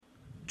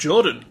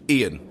Jordan.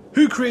 Ian.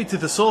 Who created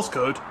the source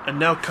code and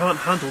now can't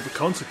handle the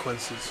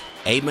consequences?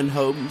 Eamon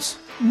Holmes.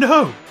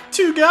 No,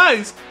 two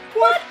guys.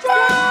 What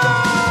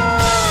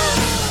the?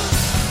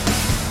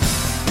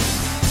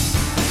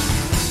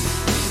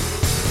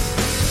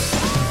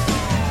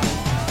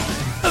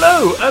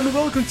 Hello, and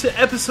welcome to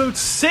episode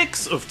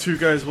 6 of Two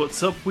Guys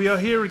What's Up. We are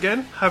here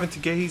again, having to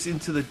gaze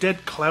into the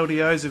dead,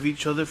 cloudy eyes of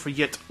each other for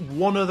yet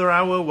one other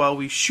hour while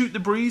we shoot the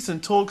breeze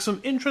and talk some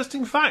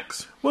interesting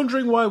facts.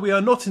 Wondering why we are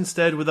not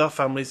instead with our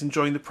families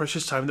enjoying the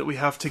precious time that we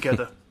have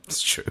together.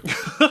 It's true.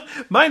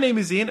 My name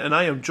is Ian, and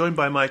I am joined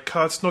by my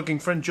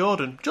card-snogging friend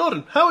Jordan.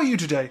 Jordan, how are you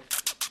today?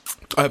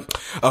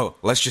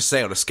 Let's just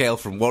say on a scale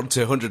from 1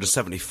 to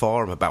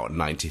 174, I'm about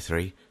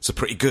 93. So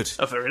pretty good.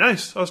 Oh, very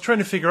nice. I was trying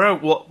to figure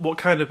out what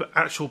kind of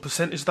actual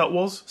percentage that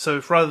was. So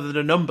if rather than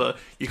a number,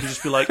 you could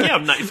just be like, yeah,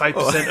 I'm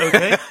 95%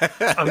 okay.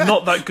 I'm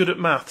not that good at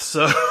maths,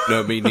 so...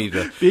 No, me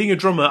neither. Being a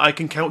drummer, I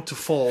can count to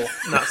 4,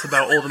 and that's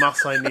about all the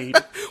maths I need.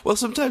 Well,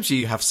 sometimes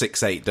you have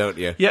 6, 8, don't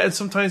you? Yeah, and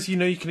sometimes,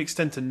 you can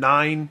extend to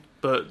 9,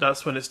 but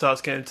that's when it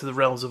starts getting to the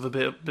realms of a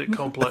bit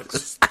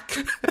complex.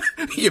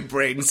 Your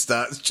brain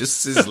starts just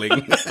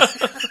sizzling.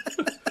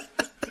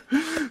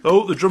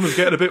 Oh, the drummer's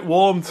getting a bit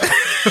warmed.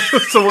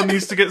 Someone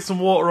needs to get some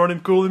water on him,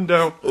 cool him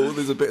down. Oh,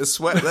 there's a bit of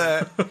sweat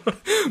there.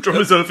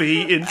 Drummer's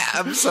overheating.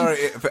 I'm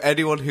sorry, for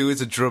anyone who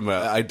is a drummer,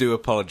 I do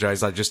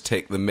apologise, I just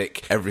take the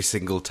mick every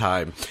single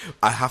time.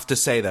 I have to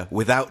say though,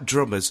 without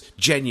drummers,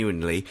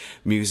 genuinely,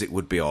 music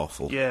would be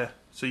awful. Yeah.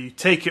 So you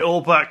take it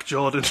all back,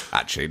 Jordan.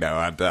 Actually, no,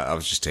 I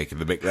was just taking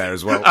the mick there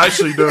as well.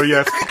 Actually, no,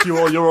 yeah,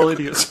 you're all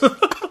idiots.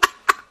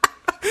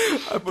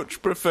 I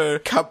much prefer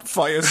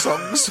campfire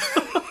songs.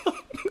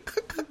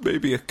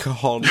 Maybe a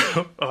cajon.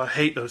 Oh, I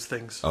hate those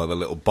things. Oh, the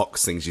little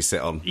box things you sit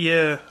on.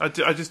 Yeah, I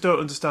just don't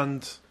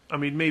understand. I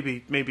mean,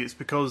 maybe it's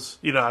because,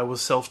 I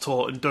was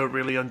self-taught and don't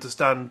really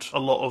understand a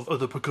lot of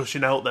other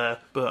percussion out there,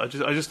 but I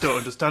just don't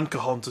understand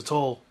cajons at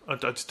all. I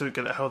just don't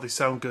get how they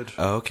sound good.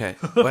 Oh, okay.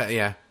 Well,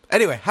 yeah.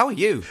 Anyway, how are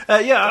you?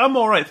 Yeah, I'm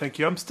alright, thank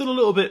you. I'm still a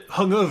little bit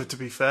hungover, to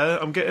be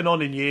fair. I'm getting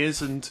on in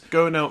years, and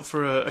going out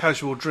for a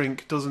casual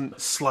drink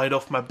doesn't slide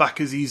off my back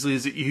as easily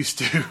as it used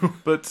to.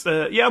 But,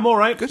 yeah, I'm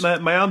alright.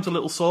 My arm's a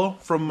little sore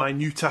from my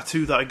new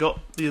tattoo that I got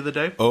the other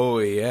day. Oh,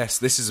 yes.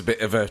 This is a bit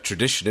of a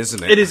tradition,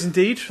 isn't it? It is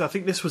indeed. I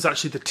think this was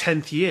actually the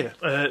 10th year.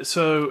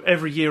 So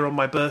every year on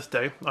my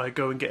birthday, I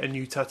go and get a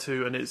new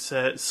tattoo, and it's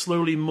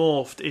slowly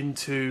morphed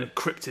into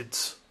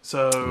cryptids.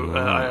 So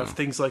I have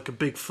things like a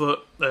Bigfoot,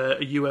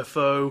 a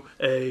UFO,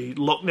 a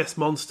Loch Ness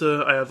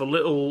Monster. I have a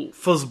little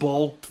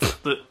fuzzball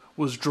that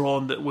was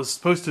drawn that was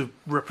supposed to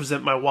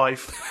represent my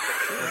wife.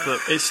 But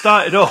it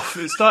started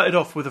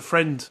off with a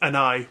friend and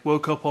I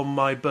woke up on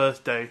my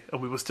birthday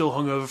and we were still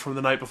hungover from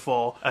the night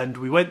before, and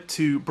we went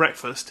to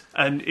breakfast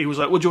and he was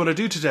like, what do you want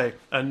to do today?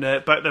 And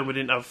back then we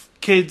didn't have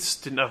kids,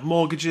 didn't have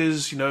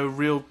mortgages,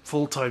 real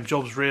full-time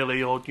jobs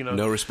really, or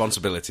no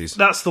responsibilities.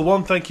 That's the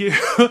one, thank you.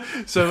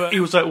 So he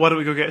was like, why don't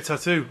we go get a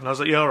tattoo? And I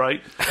was like, yeah, all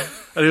right.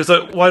 And he was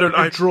like, why don't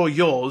I draw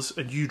yours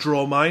and you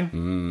draw mine?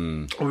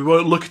 And we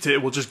won't look at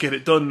it, we'll just get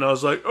it done. And I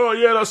was like, oh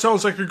yeah, that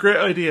sounds like a great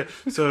idea.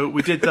 So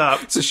we did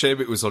that. It's a shame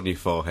it was on your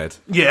forehead.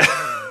 Yeah.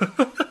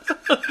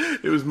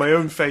 It was my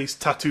own face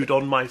tattooed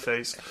on my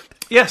face.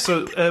 Yeah,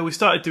 so we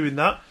started doing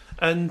that,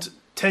 and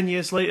 10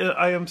 years later,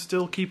 I am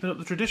still keeping up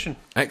the tradition.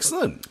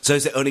 Excellent. So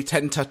is it only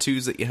 10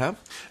 tattoos that you have?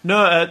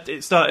 No,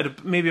 it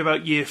started maybe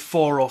about year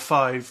 4 or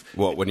 5.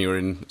 What, when you were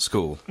in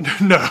school?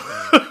 No.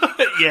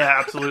 Yeah,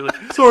 absolutely.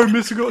 Sorry,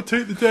 miss, I got to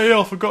take the day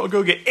off. I got to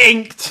go get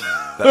inked.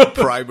 That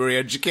primary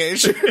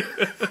education.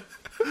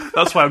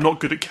 That's why I'm not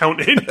good at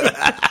counting.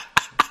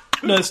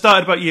 No, it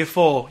started about year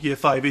 4, year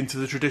 5 into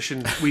the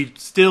tradition. We'd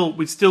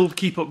still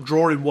keep up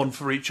drawing one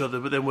for each other,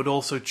 but then we'd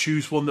also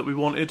choose one that we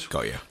wanted.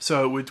 Got you.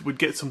 So we'd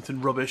get something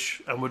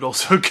rubbish, and we'd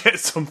also get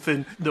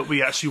something that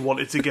we actually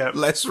wanted to get.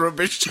 Less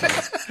rubbish.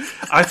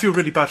 I feel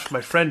really bad for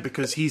my friend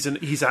because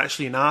he's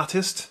actually an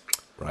artist.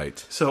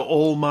 Right. So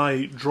all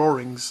my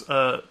drawings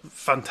are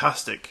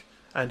fantastic,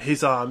 and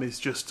his arm is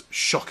just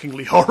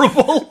shockingly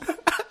horrible.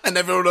 And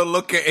everyone will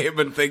look at him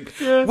and think,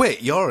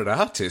 wait, you're an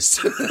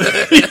artist.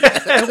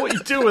 Yeah, what you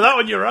do with that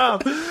on your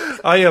arm?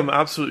 I am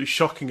absolutely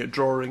shocking at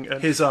drawing,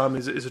 and his arm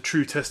is a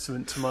true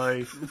testament to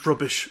my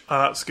rubbish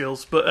art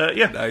skills. But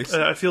yeah, nice.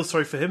 I feel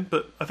sorry for him,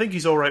 but I think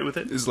he's all right with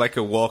it. It's like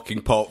a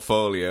walking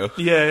portfolio.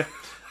 Yeah,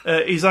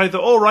 he's either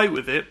all right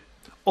with it,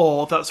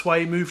 or that's why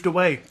he moved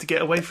away, to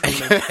get away from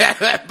me.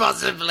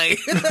 Possibly.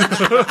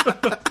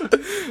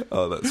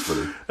 Oh, that's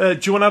funny. Do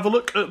you want to have a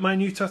look at my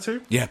new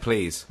tattoo? Yeah,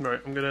 please. Right,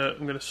 I'm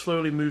gonna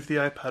slowly move the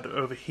iPad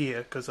over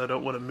here because I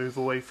don't want to move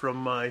away from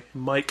my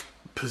mic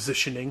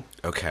positioning.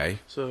 Okay.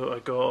 So I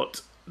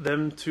got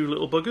them two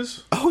little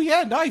buggers. Oh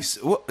yeah, nice.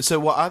 So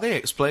what are they?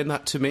 Explain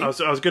that to me. I was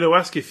going to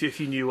ask if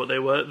you knew what they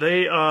were.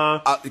 They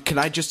are... Can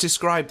I just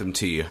describe them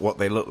to you, what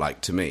they look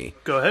like to me?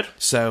 Go ahead.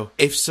 So,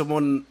 if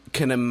someone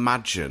can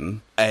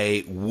imagine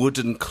a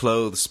wooden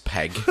clothes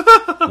peg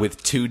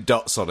with 2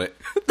 dots on it.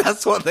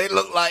 That's what they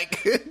look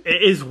like.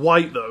 It is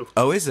white, though.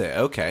 Oh, is it?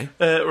 Okay.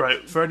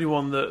 Right, for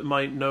anyone that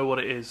might know what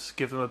it is,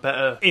 give them a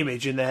better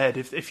image in their head.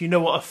 If you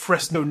know what a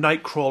Fresno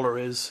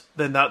Nightcrawler is,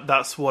 then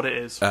that's what it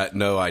is.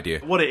 No idea.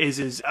 What it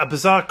is a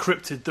bizarre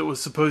cryptid that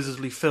was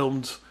supposedly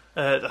filmed.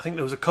 I think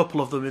there was a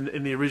couple of them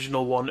in the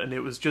original one, and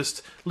it was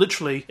just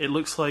literally, it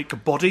looks like a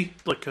body,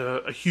 like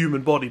a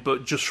human body,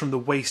 but just from the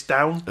waist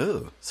down.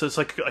 Oh. So it's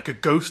like a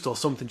ghost or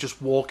something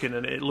just walking,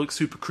 and it looks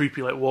super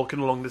creepy, like walking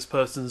along this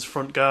person's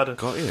front garden.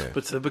 Got you.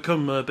 But they've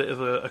become a bit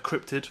of a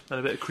cryptid and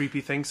a bit of a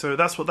creepy thing, so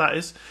that's what that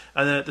is.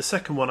 And the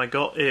second one I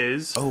got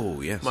is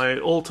my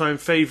all-time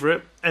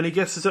favourite. Any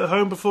guesses at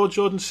home before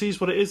Jordan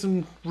sees what it is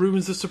and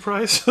ruins the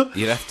surprise?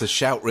 You'd have to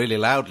shout really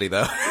loudly,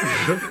 though.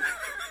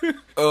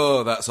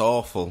 Oh, that's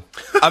awful.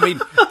 I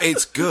mean,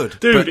 it's good.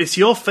 Dude, it's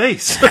your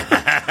face.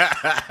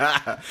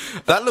 That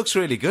looks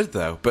really good,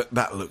 though, but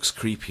that looks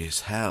creepy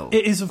as hell.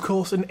 It is, of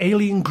course, an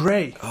alien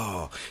grey.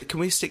 Oh, can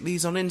we stick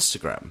these on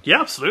Instagram?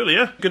 Yeah, absolutely,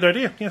 yeah. Good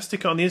idea. Yeah,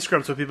 stick it on the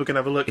Instagram so people can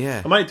have a look.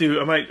 Yeah. I might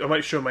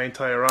show my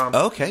entire arm.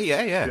 Okay,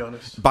 yeah. To be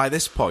honest. By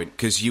this point,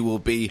 because you will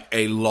be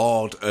a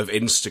lord of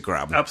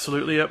Instagram.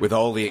 Absolutely, yeah. With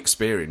all the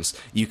experience,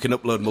 you can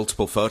upload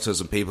multiple photos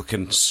and people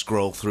can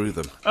scroll through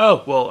them.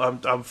 Oh, well,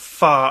 I'm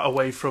far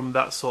away from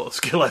that sort of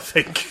skill, I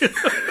think.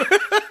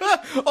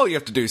 All you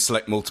have to do is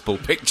select multiple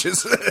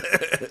pictures.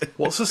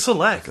 What's a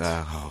select?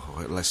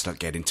 Let's not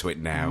get into it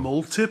now.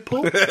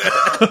 Multiple?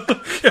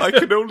 I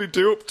can only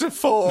do up to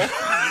 4.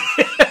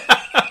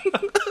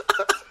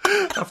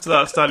 After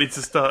that, I started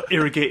to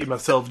irrigating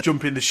myself,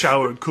 jump in the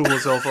shower and cool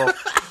myself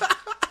off.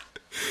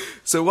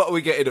 So what are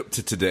we getting up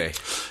to today?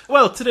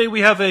 Well, today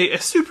we have a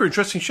super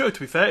interesting show, to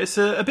be fair. It's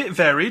a bit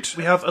varied.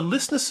 We have a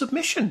listener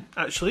submission,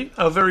 actually,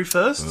 our very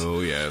first. Oh,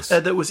 yes.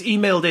 That was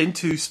emailed in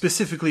to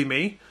specifically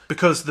me,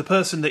 because the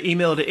person that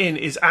emailed it in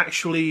is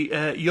actually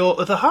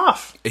your other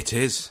half. It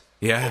is,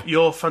 yeah.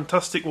 Your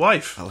fantastic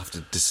wife. I'll have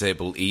to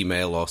disable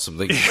email or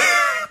something.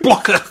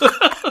 Blocker.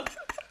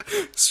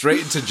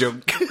 Straight into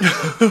junk.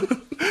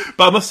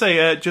 But I must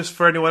say, just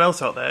for anyone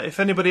else out there, if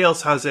anybody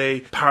else has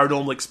a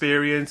paranormal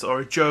experience or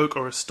a joke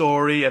or a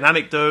story, an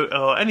anecdote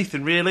or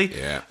anything really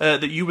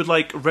that you would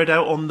like read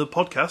out on the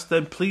podcast,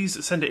 then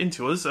please send it in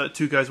to us at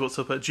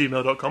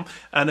twoguyswhatsup@gmail.com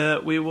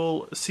and we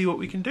will see what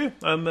we can do.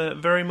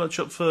 I'm very much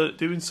up for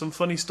doing some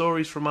funny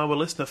stories from our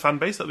listener fan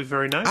base. That'd be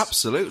very nice.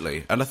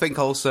 Absolutely. And I think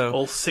also...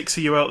 all 6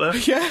 of you out there.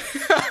 Yeah.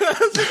 I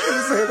was going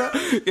to say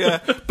that. Yeah.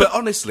 But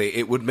honestly,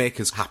 it would make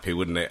us happy,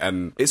 wouldn't it?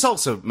 And it's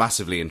also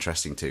massively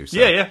interesting too. So.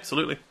 Yeah,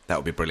 absolutely. That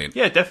would be brilliant.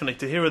 Yeah, definitely.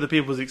 To hear other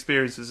people's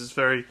experiences is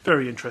very,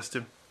 very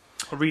interesting.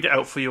 I'll read it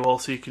out for you all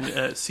so you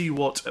can see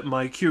what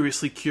my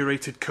curiously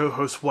curated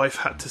co-host wife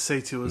had to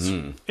say to us.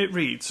 It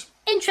reads...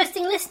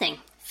 Interesting listening.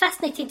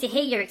 Fascinating to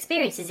hear your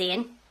experiences,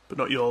 Ian. But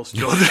not yours,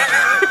 Jordan.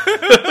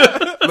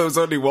 There was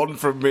only one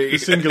from me. The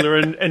singular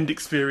end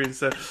experience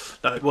there.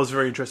 No, it was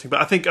very interesting. But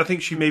I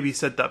think she maybe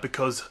said that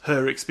because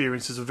her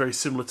experiences are very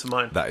similar to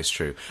mine. That is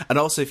true. And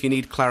also, if you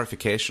need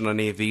clarification on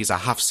any of these, I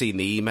have seen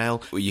the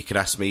email. You can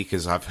ask me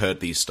because I've heard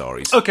these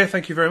stories. Okay,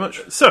 thank you very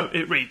much. So,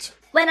 it reads...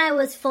 When I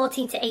was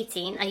 14 to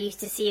 18, I used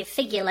to see a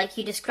figure like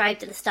you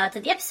described at the start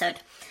of the episode.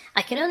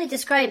 I can only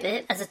describe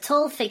it as a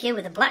tall figure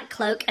with a black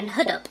cloak and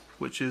hood up.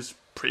 Which is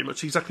pretty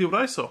much exactly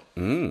what I saw.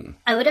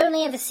 I would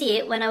only ever see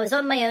it when I was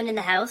on my own in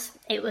the house.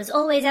 It was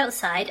always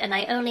outside, and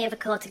I only ever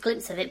caught a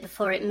glimpse of it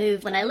before it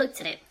moved when I looked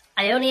at it.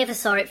 I only ever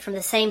saw it from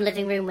the same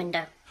living room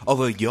window.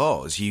 Although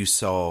yours, you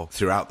saw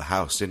throughout the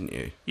house, didn't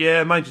you?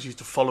 Yeah, mine just used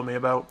to follow me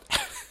about.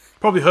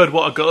 Probably heard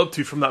what I got up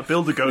to from that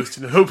builder ghost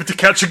and hoping to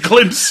catch a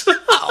glimpse.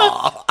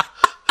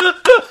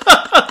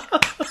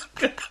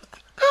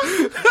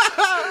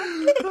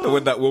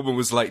 When that woman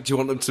was like, do you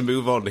want them to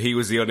move on? He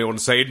was the only one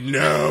saying,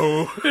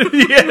 no.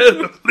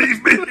 Yeah,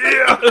 leave me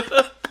here.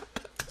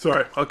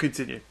 Sorry, I'll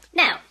continue.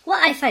 Now,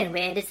 what I find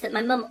weird is that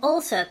my mum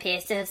also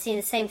appears to have seen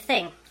the same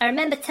thing. I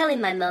remember telling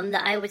my mum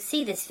that I would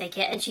see this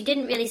figure and she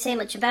didn't really say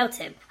much about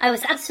him. I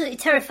was absolutely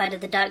terrified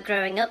of the dark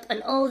growing up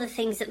and all the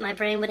things that my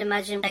brain would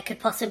imagine that could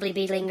possibly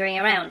be lingering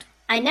around.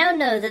 I now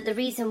know that the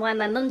reason why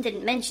my mum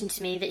didn't mention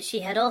to me that she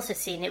had also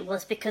seen it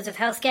was because of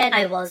how scared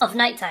I was of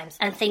night times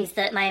and things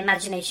that my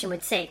imagination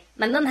would see.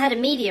 My mum had a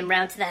medium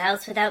round to the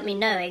house without me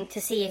knowing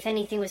to see if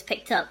anything was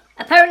picked up.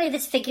 Apparently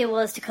this figure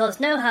was to cause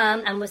no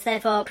harm and was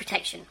therefore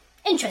protection.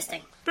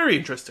 Interesting. Very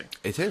interesting.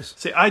 It is.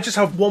 See, I just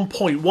have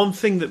one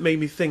thing that made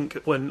me think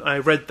when I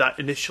read that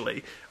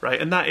initially, right?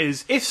 And that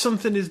is, if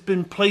something has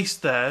been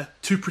placed there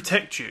to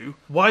protect you,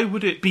 why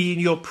would it be in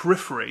your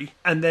periphery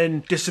and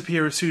then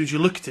disappear as soon as you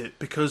look at it?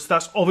 Because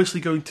that's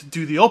obviously going to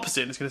do the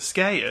opposite and it's going to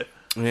scare you.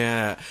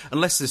 Yeah,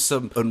 unless there's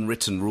some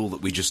unwritten rule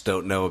that we just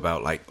don't know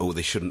about, like, oh,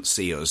 they shouldn't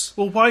see us.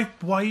 Well,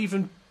 why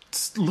even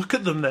look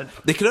at them then?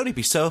 They can only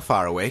be so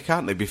far away,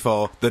 can't they,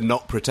 before they're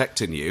not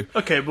protecting you?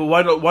 Okay, but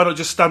why not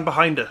just stand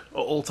behind her at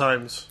all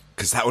times?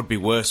 Because that would be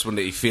worse, wouldn't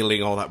it? You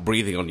feeling all that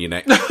breathing on your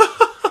neck.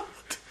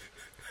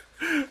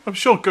 I'm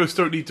sure ghosts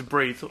don't need to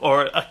breathe,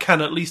 or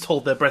can at least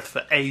hold their breath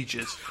for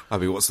ages. I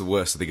mean, what's the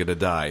worst? Are they going to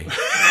die?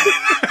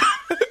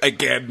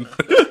 Again.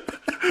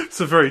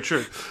 So very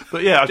true.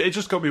 But yeah, it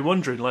just got me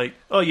wondering, like,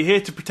 oh, you're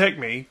here to protect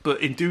me,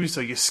 but in doing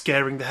so, you're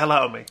scaring the hell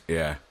out of me.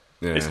 Yeah.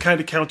 It's kind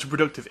of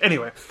counterproductive.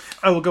 Anyway,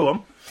 I will go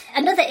on.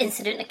 Another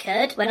incident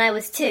occurred when I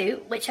was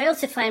 2, which I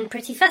also find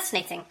pretty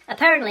fascinating.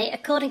 Apparently,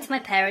 according to my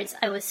parents,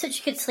 I was such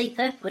a good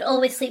sleeper, would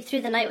always sleep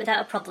through the night without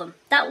a problem.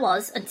 That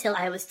was until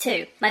I was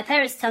 2. My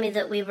parents tell me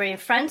that we were in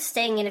France,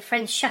 staying in a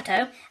friend's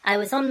chateau. I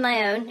was on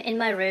my own, in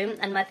my room,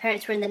 and my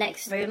parents were in the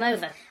next room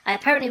over. I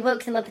apparently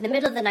woke them up in the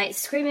middle of the night,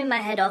 screaming my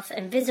head off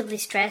and visibly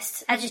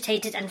stressed,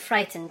 agitated and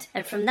frightened.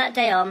 And from that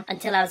day on,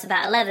 until I was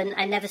about 11,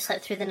 I never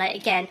slept through the night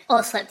again,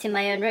 or slept in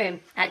my own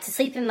room. I had to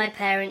sleep in my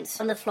parents'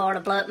 on the floor on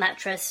a blow-up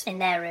mattress in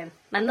their room.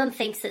 My mum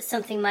thinks that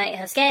something might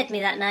have scared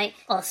me that night,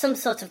 or some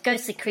sort of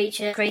ghostly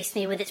creature graced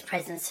me with its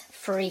presence.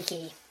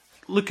 Freaky.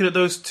 Looking at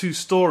those two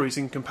stories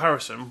in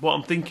comparison, what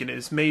I'm thinking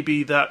is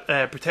maybe that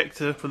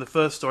protector from the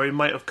first story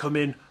might have come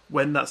in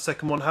when that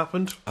second one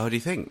happened. Oh, do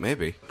you think?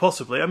 Maybe.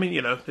 Possibly. I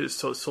mean,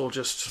 it's all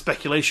just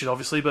speculation,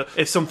 obviously, but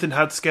if something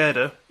had scared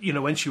her,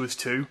 when she was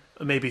 2,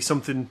 maybe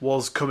something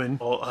was coming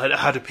or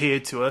had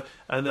appeared to her,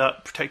 and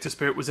that protector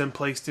spirit was then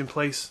placed in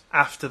place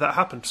after that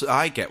happened. So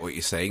I get what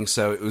you're saying.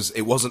 So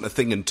it wasn't a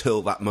thing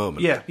until that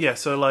moment. Yeah.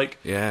 So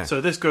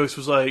so this ghost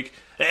was like,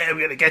 "Hey,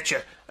 we're gonna get you,"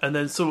 and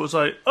then someone was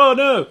like, "Oh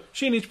no,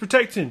 she needs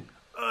protecting.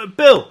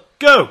 Bill,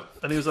 go!"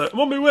 And he was like, "I'm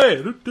on my way,"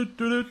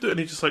 and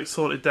he just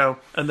sorted down.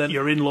 And then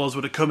your in-laws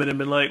would have come in and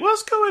been like,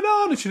 "What's going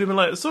on?" And she'd have been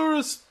like,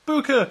 "Saurus,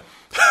 Booker."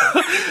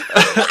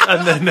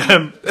 And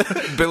then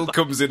Bill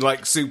comes in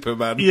like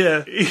Superman.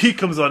 Yeah, he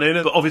comes on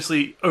in, but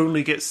obviously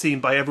only gets seen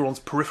by everyone's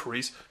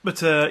peripheries. But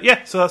so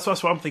that's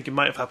what I'm thinking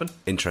might have happened.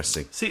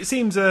 Interesting. See, it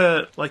seems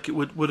like it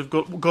would have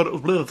got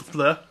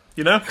there.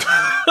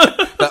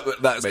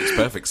 That makes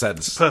perfect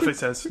sense. Perfect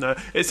sense. No,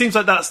 it seems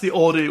like that's the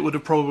order it would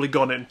have probably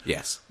gone in.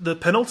 Yes. The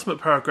penultimate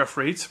paragraph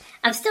reads,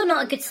 I'm still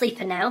not a good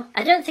sleeper now.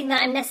 I don't think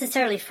that I'm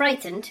necessarily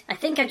frightened. I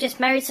think I've just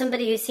married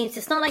somebody who seems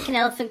to snort like an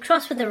elephant,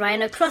 cross with a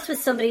rhino, cross with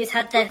somebody who's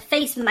had their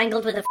face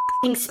mangled with a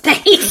f***ing spade.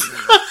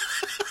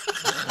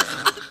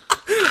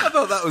 I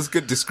thought that was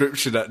good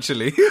description,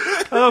 actually.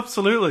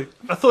 Absolutely.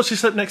 I thought she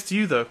sat next to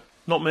you, though.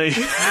 Not me.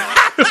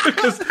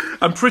 Because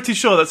I'm pretty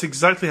sure that's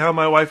exactly how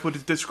my wife would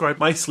have described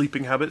my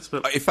sleeping habits.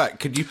 But in fact,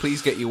 could you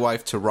please get your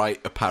wife to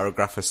write a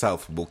paragraph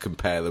herself and we'll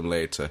compare them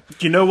later?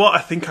 You know what? I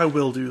think I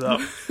will do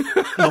that.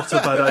 Not a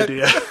bad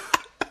idea.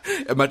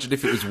 Imagine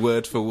if it was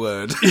word for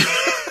word.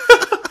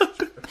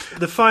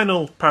 The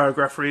final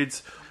paragraph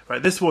reads...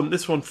 Right, this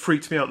one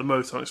freaked me out the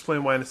most. I'll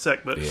explain why in a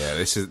sec. But yeah,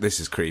 this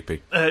is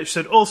creepy. She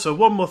said, also,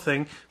 one more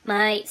thing.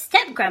 My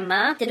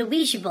step-grandma did a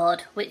Ouija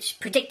board, which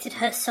predicted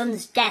her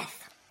son's death.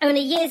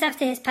 Only years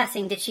after his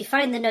passing did she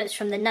find the notes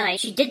from the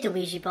night she did the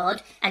Ouija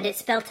board, and it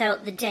spelt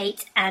out the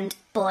date and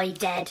boy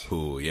dead.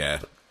 Ooh, yeah.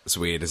 It's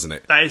weird, isn't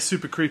it? That is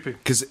super creepy.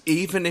 Because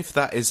even if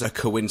that is a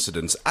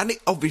coincidence, and it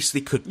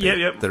obviously could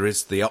be, there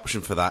is the option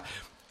for that,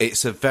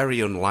 it's a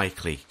very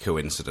unlikely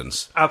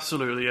coincidence.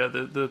 Absolutely, yeah.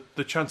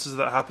 The chances of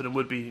that happening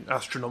would be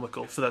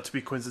astronomical for that to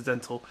be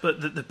coincidental.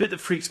 But the bit that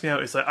freaks me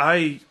out is that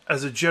I,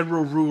 as a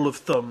general rule of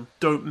thumb,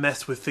 don't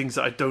mess with things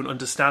that I don't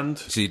understand.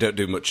 So you don't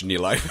do much in your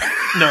life?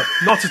 No,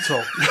 not at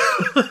all.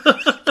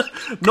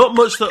 Not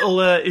much that'll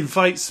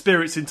invite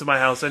spirits into my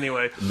house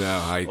anyway. No,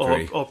 I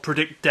agree. Or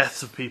predict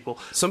deaths of people.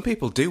 Some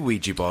people do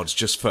Ouija boards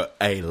just for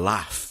a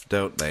laugh,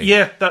 don't they?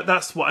 Yeah,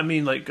 that's what I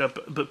mean.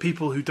 But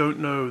people who don't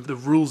know the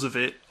rules of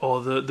it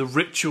or the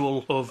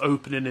ritual of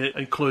opening it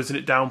and closing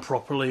it down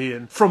properly,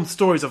 and from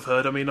stories I've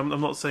heard, I mean,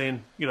 I'm not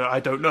saying I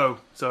don't know.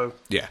 So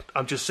yeah,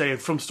 I'm just saying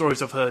from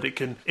stories I've heard, it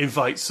can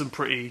invite some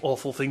pretty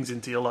awful things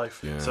into your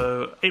life. Yeah.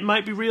 So it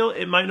might be real,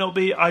 it might not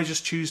be. I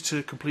just choose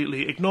to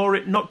completely ignore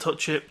it, not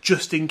touch it,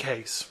 just in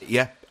case.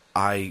 Yeah,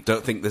 I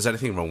don't think there's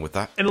anything wrong with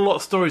that. In a lot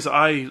of stories that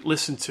I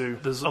listen to,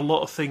 there's a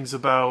lot of things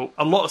about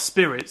a lot of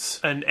spirits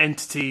and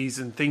entities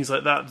and things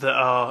like that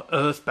are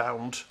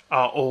earthbound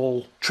are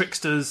all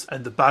tricksters,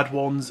 and the bad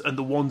ones and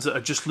the ones that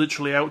are just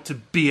literally out to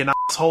be an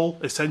asshole,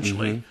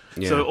 essentially.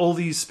 Mm-hmm. Yeah. So all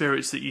these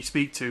spirits that you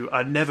speak to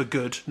are never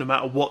good, no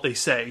matter what they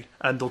say,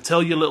 and they'll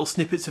tell you little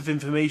snippets of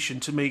information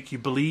to make you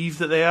believe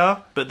that they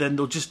are, but then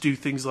they'll just do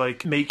things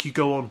like make you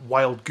go on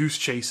wild goose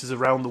chases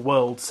around the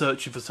world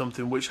searching for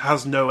something which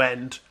has no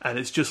end, and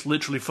it's just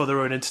literally for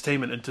their own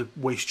entertainment and to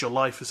waste your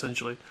life,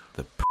 essentially.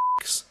 The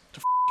p***s.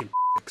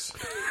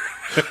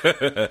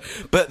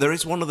 But there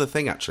is one other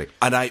thing, actually,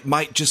 and I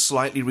might just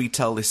slightly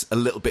retell this a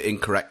little bit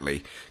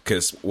incorrectly,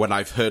 because when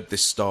I've heard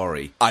this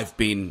story, I've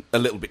been a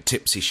little bit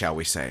tipsy, shall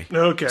we say.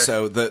 Okay.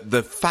 So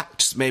the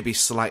facts may be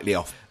slightly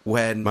off.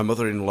 When my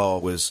mother-in-law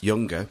was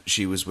younger,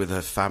 she was with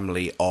her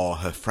family or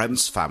her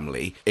friend's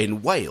family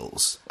in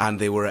Wales, and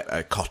they were at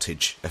a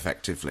cottage,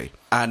 effectively.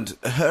 And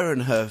her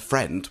and her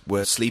friend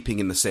were sleeping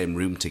in the same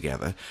room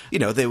together.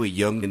 They were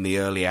young in the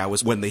early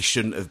hours when they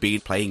shouldn't have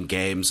been, playing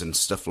games and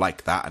stuff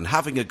like that and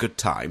having a good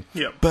time.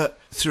 Yep. But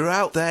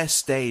throughout their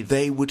stay,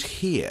 they would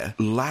hear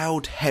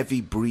loud, heavy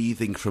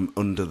breathing from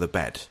under the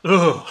bed.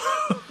 Ugh.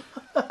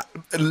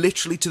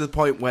 Literally to the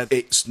point where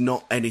it's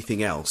not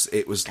anything else.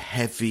 It was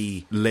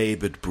heavy,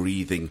 laboured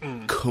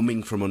breathing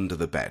coming from under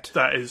the bed.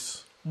 That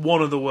is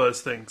one of the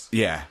worst things.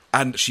 Yeah,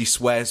 and she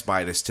swears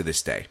by this to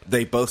this day.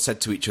 They both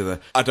said to each other,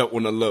 I don't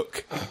want to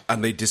look,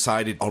 and they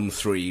decided on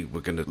 3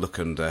 we're going to look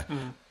under,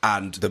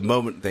 and the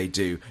moment they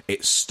do,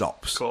 it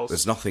stops.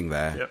 There's nothing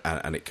there,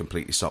 and it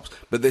completely stops.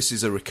 But this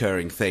is a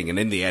recurring thing, and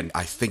in the end,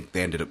 I think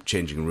they ended up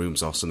changing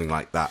rooms or something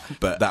like that,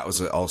 but that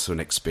was also an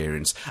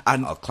experience.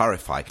 And I'll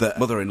clarify that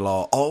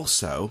mother-in-law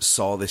also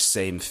saw this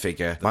same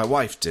figure my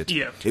wife did.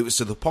 Yeah. It was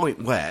to the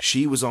point where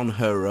she was on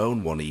her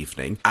own one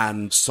evening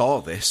and saw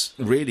this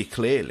really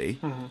clearly.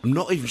 I'm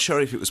not even sure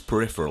if it was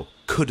peripheral.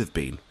 Could have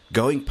been.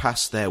 Going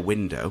past their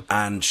window,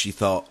 and she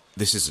thought,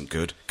 this isn't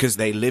good, because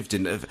they lived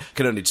in,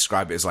 can only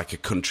describe it as like a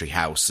country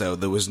house, so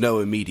there was no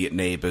immediate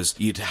neighbours.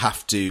 You'd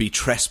have to be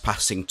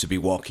trespassing to be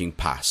walking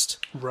past.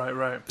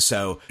 Right.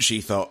 So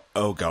she thought,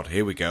 oh God,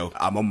 here we go.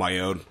 I'm on my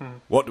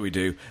own. What do we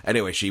do?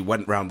 Anyway, she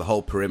went round the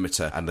whole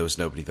perimeter, and there was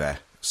nobody there.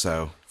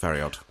 So,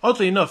 very odd.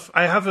 Oddly enough,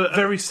 I have a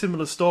very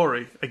similar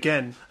story.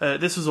 Again,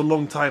 this was a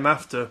long time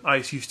after I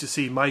used to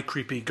see my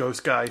creepy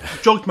ghost guy.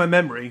 Jogged my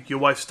memory, your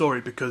wife's story,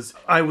 because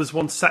I was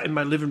once sat in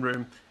my living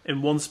room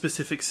in one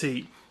specific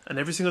seat, and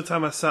every single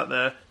time I sat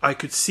there, I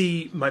could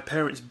see my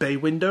parents' bay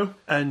window,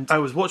 and I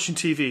was watching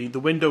TV.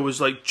 The window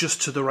was like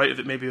just to the right of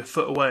it, maybe a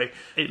foot away.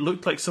 It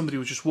looked like somebody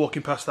was just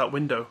walking past that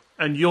window.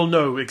 And you'll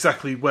know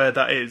exactly where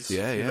that is.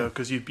 Yeah.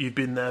 Because you've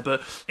been there.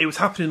 But it was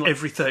happening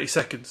every 30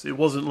 seconds. It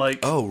wasn't like...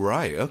 Oh,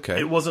 right, okay.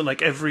 It wasn't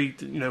like every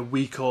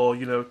week or,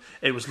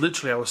 it was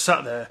literally I was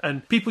sat there.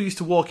 And people used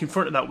to walk in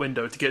front of that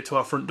window to get to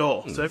our front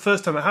door. So the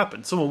first time it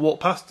happened, someone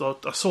walked past,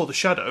 I saw the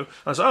shadow.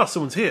 I was like,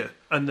 someone's here.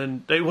 And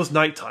then it was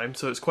night time,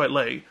 so it's quite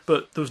late.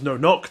 But there was no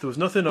knock, there was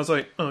nothing. I was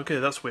like, oh, okay,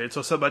 that's weird. So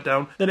I sat back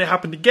down. Then it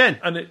happened again.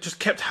 And it just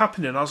kept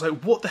happening. I was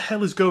like, what the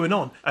hell is going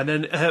on? And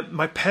then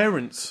my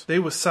parents, they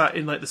were sat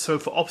in like the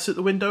sofa opposite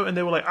the window, and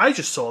they were like, I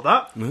just saw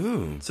that.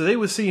 So they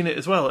were seeing it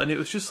as well, and it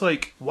was just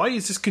like, why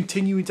is this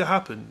continuing to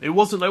happen? It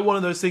wasn't like one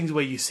of those things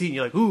where you see it and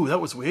you're like, ooh, that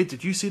was weird,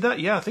 did you see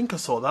that? Yeah, I think I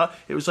saw that.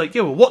 It was like,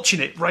 yeah, we're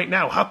watching it right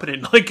now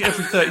happening, like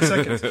every 30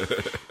 seconds.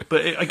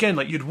 But again,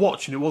 like you'd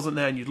watch and it wasn't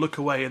there, and you'd look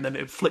away, and then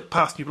it'd flick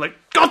past and you'd be like,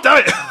 God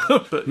damn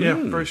it. But yeah,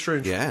 very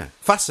strange. Yeah,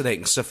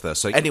 fascinating stuff though.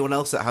 So anyone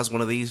else that has one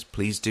of these,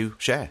 please do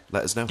share,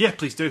 let us know. Yeah,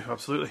 please do,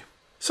 absolutely.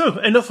 So,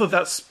 enough of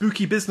that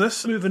spooky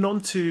business. Moving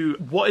on to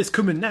what is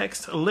coming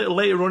next. A little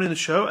later on in the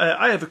show,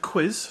 I have a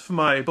quiz for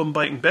my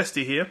bum-biting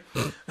bestie here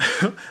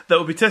that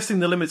will be testing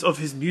the limits of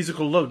his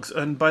musical lugs.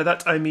 And by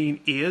that, I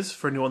mean ears,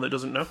 for anyone that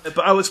doesn't know. But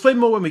I'll explain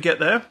more when we get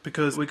there,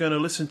 because we're going to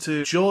listen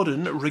to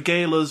Jordan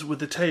regale us with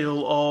the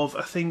tale of,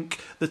 I think,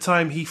 the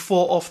time he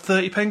fought off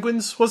 30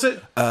 penguins, was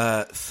it?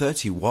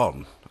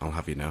 31, I'll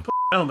have you know.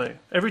 Hell, mate.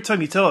 Every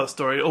time you tell that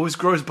story, it always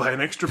grows by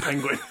an extra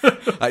penguin.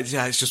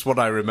 Yeah, it's just what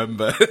I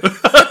remember.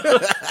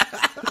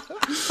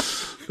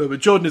 But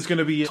Jordan is going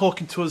to be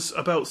talking to us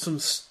about some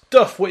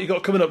stuff. What you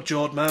got coming up,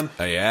 Jordan, man?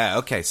 Oh, yeah,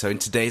 okay. So in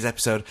today's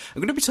episode,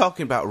 I'm going to be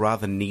talking about a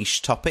rather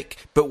niche topic,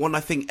 but one I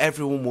think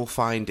everyone will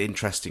find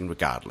interesting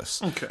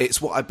regardless. Okay.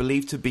 It's what I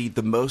believe to be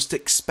the most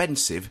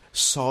expensive,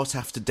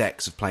 sought-after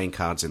decks of playing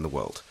cards in the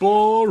world.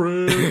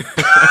 Boring.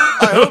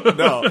 I hope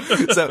not.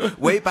 So,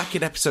 way back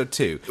in episode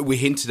 2, we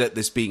hinted at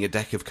this being a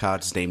deck of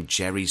cards named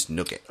Jerry's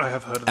Nugget. I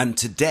have heard of it. And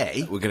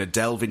today, we're going to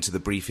delve into the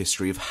brief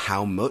history of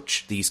how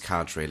much these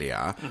cards really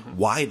are,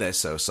 why they're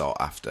so sought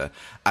after,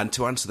 and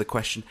to answer the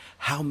question,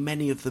 how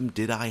many of them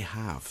did I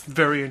have?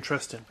 Very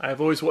interesting. I have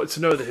always wanted to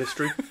know the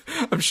history.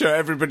 I'm sure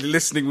everybody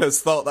listening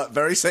has thought that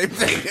very same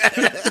thing.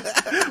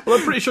 Well,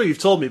 I'm pretty sure you've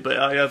told me, but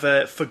I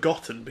have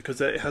forgotten, because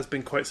it has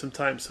been quite some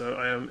time, so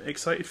I am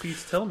excited for you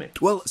to tell me.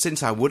 Well,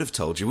 since I would have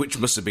told you, which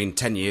must have been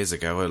 10 years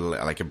ago,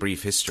 like a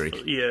brief history,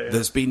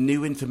 there's been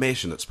new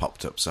information that's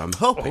popped up, so I'm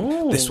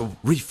hoping this will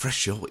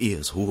refresh your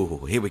ears.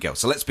 Ooh, here we go.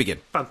 So let's begin.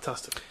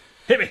 Fantastic.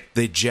 Hit me.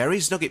 The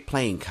Jerry's Nugget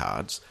playing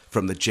cards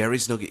from the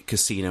Jerry's Nugget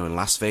Casino in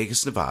Las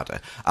Vegas, Nevada,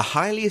 are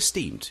highly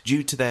esteemed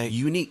due to their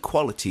unique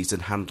qualities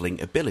and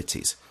handling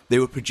abilities. They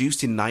were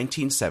produced in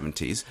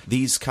 1970s.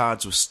 These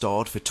cards were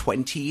stored for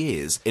 20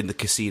 years in the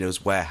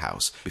casino's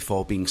warehouse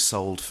before being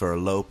sold for a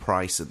low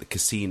price at the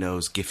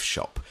casino's gift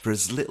shop for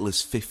as little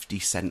as 50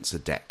 cents a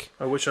deck.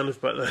 I wish I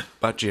lived back there.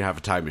 But you have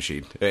a time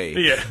machine. Hey.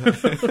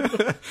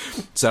 Yeah.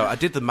 So I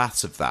did the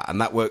maths of that,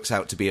 and that works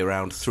out to be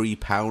around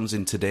 £3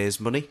 in today's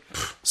money.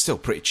 Still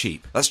pretty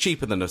cheap. That's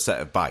cheaper than a set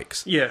of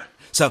bikes. Yeah.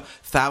 So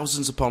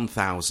thousands upon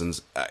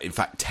thousands, in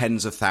fact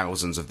tens of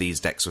thousands of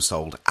these decks were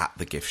sold at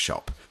the gift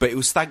shop. But it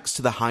was thanks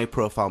to the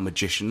high-profile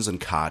magicians and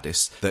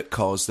cardists that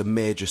caused a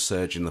major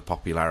surge in the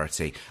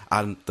popularity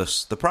and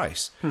thus the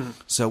price.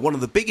 So one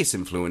of the biggest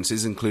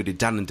influences included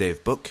Dan and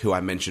Dave Buck, who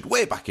I mentioned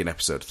way back in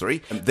episode 3.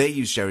 They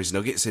used Jerry's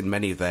Nuggets in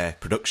many of their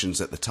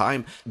productions at the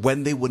time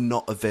when they were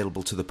not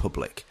available to the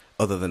public,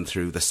 other than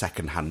through the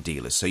second-hand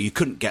dealers. So you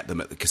couldn't get them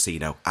at the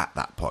casino at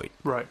that point.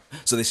 Right.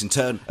 So this in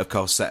turn, of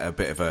course, set a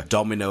bit of a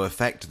domino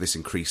effect. This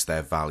increased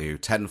their value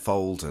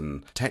tenfold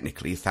and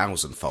technically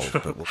thousandfold.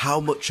 But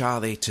how much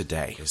are they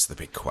today is the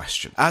big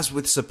question. As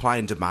with supply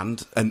and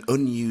demand, an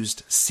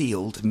unused,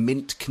 sealed,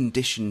 mint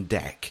condition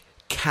deck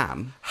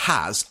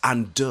has,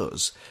 and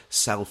does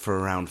sell for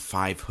around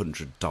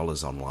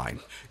 $500 online.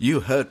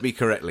 You heard me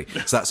correctly.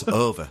 So that's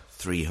over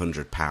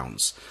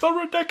 £300.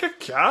 For a deck of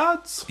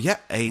cards? Yeah,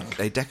 a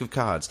deck of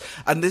cards.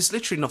 And there's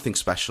literally nothing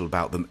special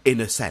about them,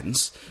 in a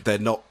sense. They're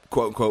not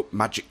quote-unquote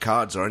magic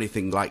cards or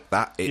anything like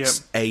that.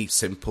 It's a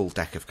simple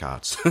deck of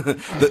cards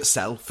that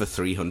sell for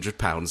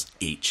 £300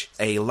 each.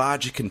 A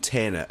larger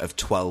container of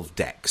 12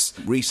 decks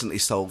recently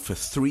sold for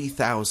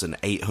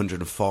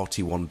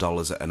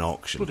 $3,841 at an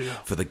auction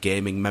for the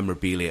gaming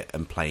memorabilia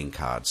and playing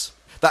cards.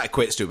 That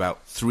equates to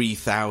about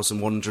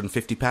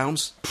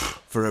 £3,150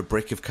 for a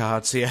brick of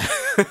cards here.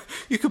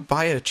 You could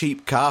buy a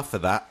cheap car for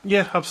that.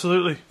 Yeah,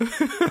 absolutely.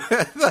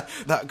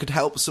 That could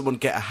help someone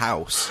get a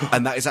house.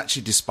 And that is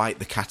actually despite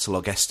the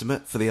catalogue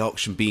estimate for the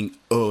auction being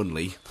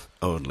only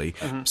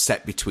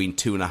set between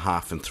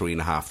 $2,500 and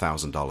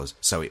 $3,500.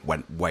 So it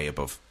went way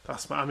above.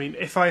 I mean,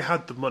 if I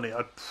had the money,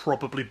 I'd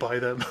probably buy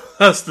them.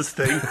 That's the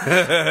thing.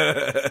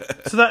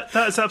 So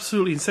that is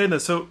absolutely insane, though.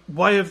 So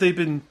why have they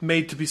been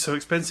made to be so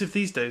expensive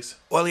these days?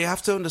 Well, you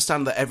have to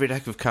understand that every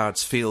deck of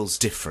cards feels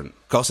different.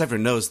 Of course,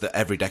 everyone knows that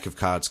every deck of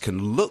cards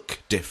can look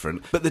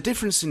different, but the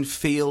difference in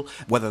feel,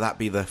 whether that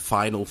be the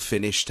final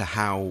finish to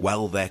how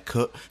well they're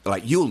cut,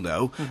 like you'll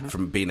know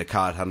from being a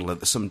card handler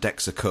that some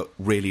decks are cut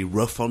really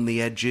rough on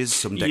the edges,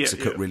 some decks are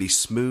cut really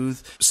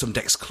smooth, some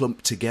decks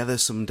clump together,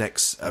 some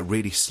decks are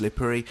really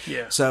slippery.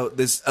 Yeah. So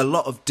there's a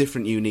lot of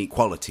different unique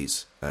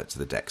qualities to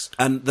the decks.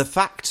 And the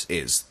fact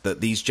is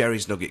that these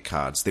Jerry's Nugget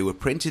cards, they were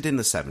printed in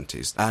the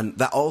 70s, and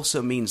that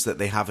also means that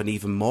they have an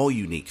even more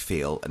unique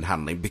feel and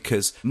handling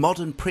because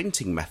modern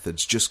printing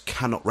methods just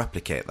cannot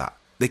replicate that.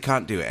 They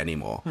can't do it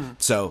anymore.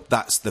 So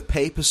that's the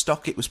paper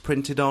stock it was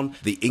printed on,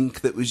 the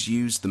ink that was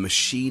used, the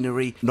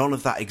machinery, none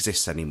of that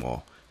exists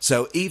anymore.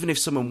 So even if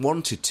someone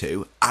wanted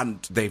to,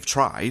 and they've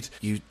tried,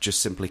 you just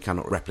simply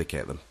cannot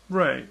replicate them.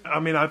 Right. I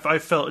mean,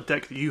 I've felt a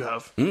deck that you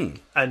have,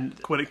 and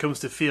when it comes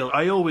to feel,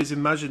 I always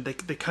imagine they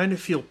kind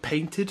of feel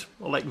painted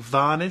or like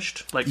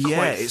varnished, like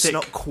quite it's thick.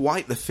 not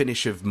quite the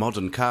finish of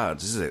modern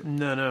cards, is it?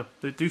 No,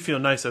 they do feel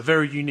nicer,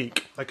 very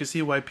unique. I can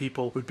see why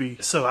people would be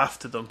so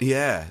after them.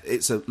 Yeah,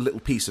 it's a little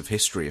piece of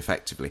history,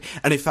 effectively.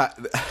 And in fact,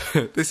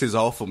 this is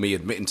awful me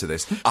admitting to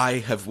this, I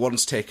have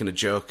once taken a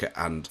Joker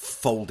and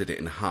folded it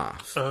in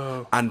half.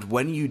 Oh. And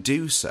when you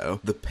do so,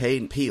 the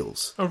paint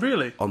peels. Oh,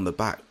 really? On the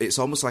back. It's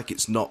almost like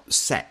it's not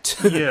set.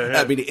 Yeah.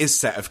 I mean, it is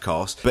set, of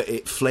course, but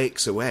it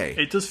flakes away.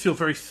 It does feel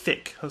very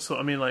thick. That's what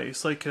I mean. Like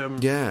it's like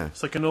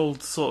it's like an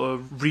old sort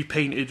of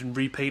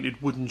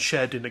repainted wooden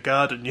shed in a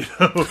garden. You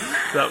know,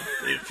 that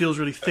it feels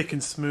really thick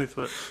and smooth.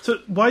 But so,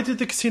 why did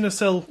the casino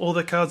sell all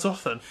their cards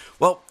off then?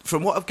 Well,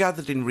 from what I've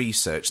gathered in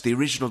research, the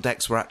original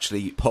decks were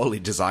actually poorly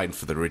designed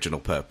for the original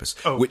purpose,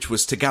 which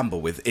was to gamble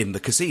with in the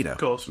casino. Of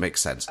course,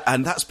 makes sense.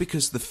 And that's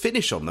because the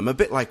finish on them, a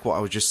bit like what I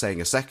was just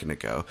saying a second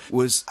ago,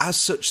 was as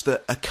such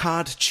that a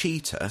card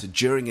cheater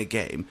during a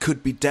game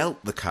could be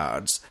dealt the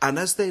cards, and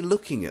as they're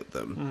looking at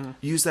them,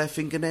 use their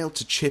fingernail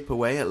to chip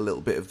away a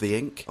little bit of the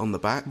ink on the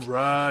back.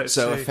 Right.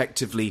 So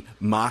effectively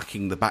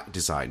marking the back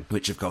design,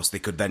 which of course they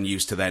could then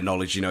use to their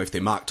knowledge. You know, if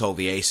they marked all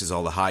the aces,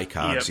 all the high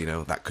cards, you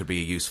know, that could be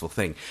a useful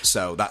thing.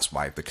 So that's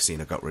why the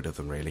casino got rid of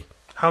them, really.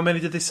 How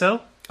many did they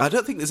sell? I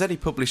don't think there's any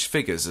published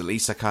figures, at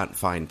least I can't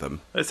find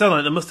them. It sounds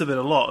like there must have been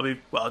a lot.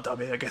 I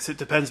mean, I guess it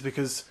depends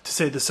because to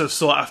say they're so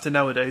sought after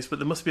nowadays, but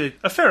there must be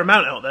a fair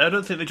amount out there. I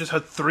don't think they just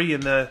had 3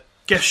 in their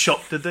guest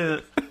shop, did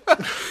they?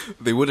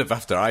 They would have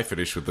after I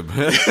finished with them.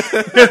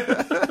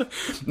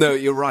 No,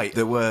 you're right.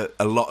 There were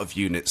a lot of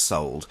units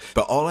sold.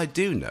 But all I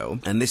do know,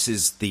 and this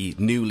is the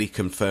newly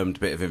confirmed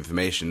bit of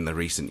information in the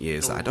recent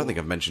years that I don't think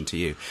I've mentioned to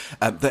you,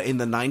 that in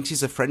the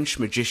 90s, a French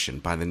magician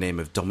by the name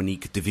of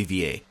Dominique de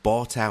Vivier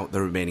bought out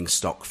the remaining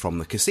stock from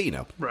the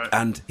casino. Right.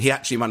 And he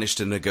actually managed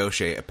to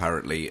negotiate,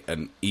 apparently,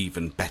 an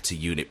even better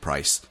unit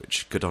price,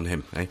 which good on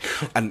him, eh?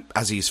 And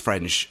as he's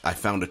French, I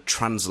found a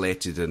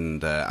translated,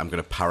 and I'm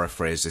going to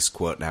paraphrase this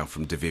quote now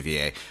from de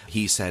Vivier.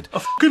 He said, "I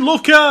fucking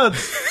love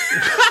cards!"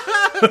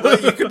 Well,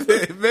 you could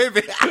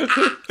maybe.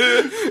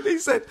 He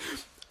said,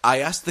 I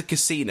asked the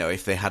casino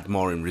if they had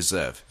more in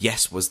reserve.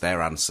 Yes, was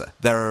their answer.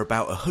 There are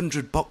about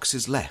 100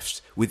 boxes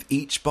left, with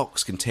each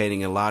box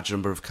containing a large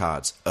number of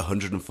cards,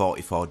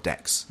 144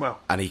 decks. Wow.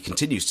 And he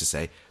continues to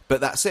say, but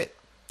that's it.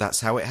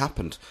 That's how it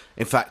happened.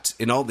 In fact,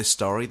 in all this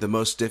story, the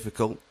most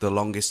difficult, the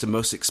longest and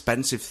most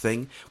expensive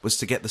thing was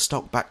to get the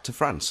stock back to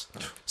France.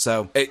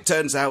 So it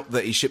turns out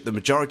that he shipped the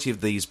majority of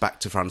these back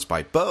to France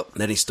by boat.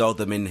 Then he stored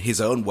them in his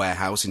own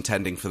warehouse,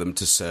 intending for them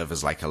to serve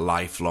as like a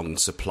lifelong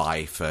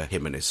supply for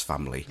him and his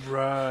family.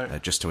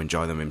 Right. Just to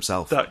enjoy them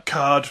himself. That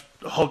card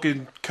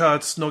snogging,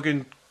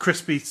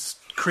 crispy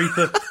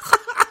creeper.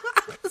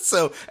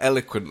 So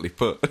eloquently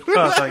put.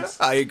 Oh, thanks.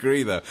 I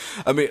agree, though.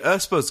 I mean, I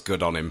suppose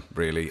good on him,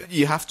 really.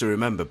 You have to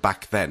remember,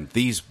 back then,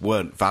 these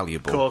weren't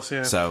valuable. Of course,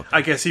 yeah. So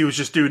I guess he was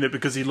just doing it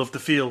because he loved the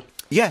feel.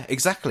 Yeah,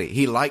 exactly.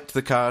 He liked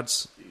the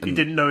cards. He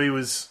didn't know he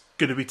was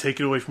going to be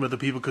taken away from other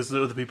people because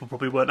the other people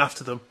probably weren't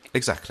after them.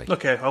 Exactly.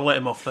 Okay, I'll let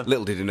him off then.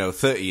 Little did he know,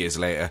 30 years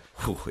later,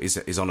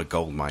 he's on a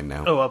gold mine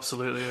now. Oh,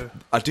 absolutely, yeah.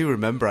 I do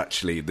remember,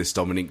 actually, this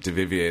Dominique de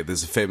Vivier.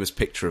 There's a famous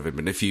picture of him,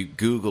 and if you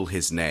Google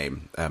his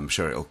name, I'm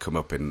sure it'll come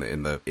up in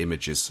the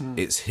images.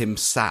 It's him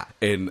sat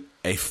in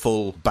a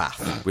full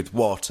bath with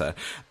water,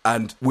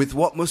 and with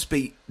what must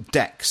be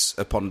decks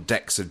upon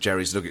decks of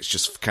Jerry's Nuggets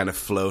just kind of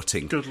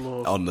floating Good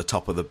Lord. on the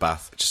top of the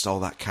bath. Just all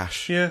that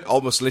cash. Yeah.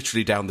 Almost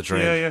literally down the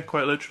drain. Yeah,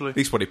 quite literally. At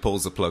least when he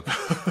pulls the plug.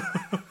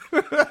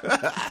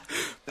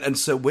 And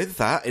so with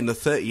that, in the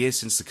 30 years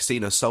since the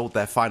casino sold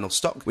their final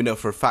stock, we know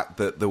for a fact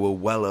that there were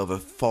well over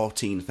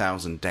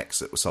 14,000 decks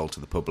that were sold to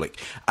the public,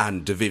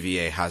 and de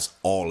Vivier has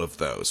all of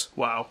those.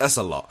 Wow. That's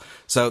a lot.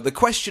 So the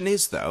question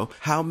is, though,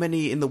 how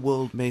many in the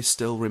world may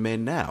still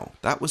remain now?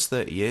 That was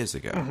 30 years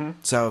ago.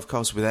 So, of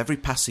course, with every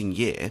passing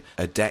year,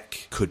 a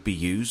deck could be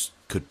used,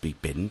 could be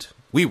binned.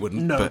 We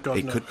wouldn't, but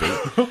it could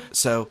be.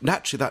 So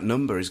naturally that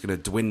number is going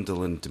to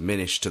dwindle and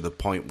diminish to the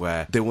point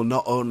where they will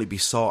not only be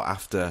sought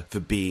after for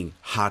being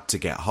hard to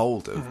get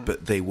hold of,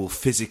 but they will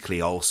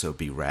physically also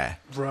be rare.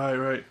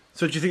 Right.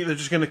 So do you think they're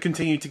just going to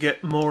continue to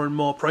get more and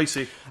more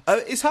pricey?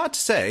 It's hard to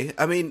say.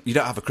 I mean, you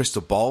don't have a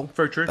crystal ball.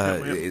 Very true.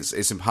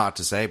 It's hard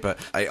to say, but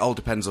it all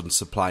depends on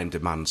supply and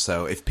demand.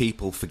 So if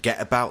people forget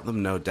about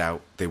them, no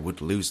doubt they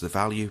would lose the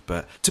value.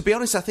 But to be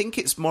honest, I think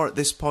it's more at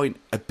this point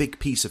a big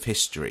piece of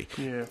history.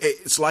 Yeah.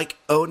 It's like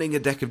owning a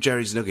deck of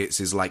Jerry's Nuggets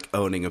is like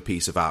owning a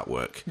piece of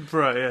artwork.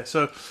 Right, yeah.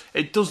 So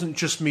it doesn't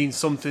just mean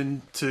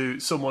something to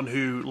someone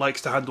who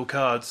likes to handle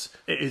cards.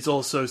 It is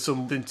also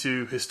something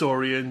to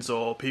historians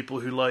or people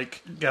who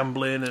like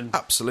gambling and...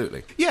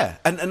 Absolutely. Yeah,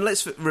 and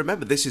let's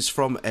remember, this is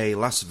from a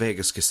Las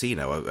Vegas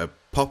casino, a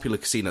popular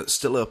casino that's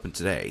still open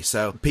today.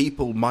 So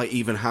people might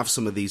even have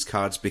some of these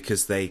cards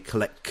because they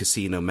collect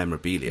casino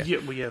memorabilia.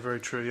 Yeah, very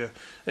true, yeah.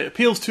 It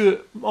appeals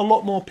to a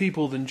lot more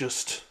people than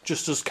just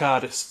us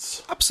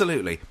cardists.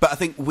 Absolutely. But I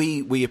think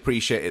we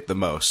appreciate it the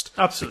most.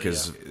 Absolutely,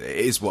 because it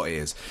is what it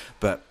is.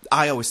 But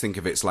I always think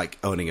of it as like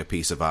owning a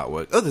piece of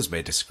artwork. Others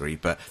may disagree,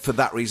 but for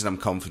that reason I'm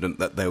confident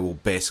that they will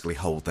basically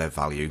hold their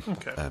value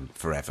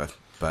forever.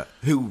 But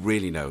who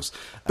really knows?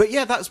 But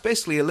yeah, that's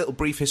basically a little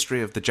brief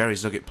history of the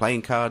Jerry's Nugget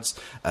playing cards,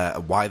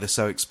 why they're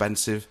so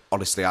expensive.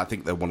 Honestly, I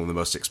think they're one of the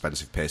most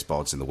expensive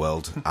pasteboards in the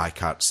world. I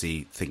can't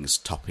see things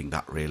topping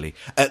that, really.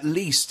 At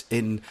least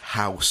in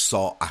how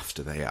sought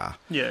after they are.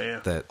 Yeah.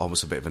 They're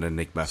almost a bit of an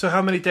enigma. So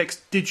how many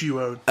decks did you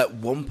own? At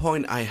one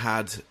point I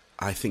had,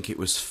 I think it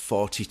was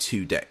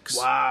 42 decks.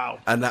 Wow.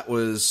 And that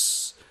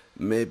was...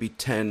 maybe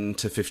 10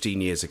 to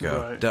 15 years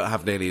ago. Right. Don't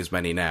have nearly as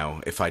many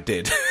now. If I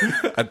did,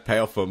 I'd pay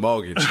off a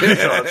mortgage.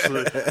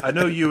 Absolutely. I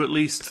know you at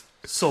least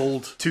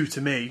sold 2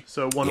 to me,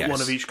 so one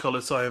of each colour,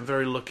 so I am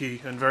very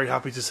lucky and very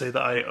happy to say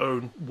that I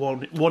own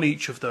one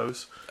each of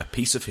those. A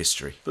piece of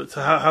history. But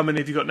how many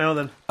have you got now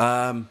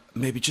then?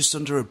 Maybe just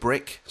under a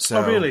brick.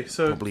 So really?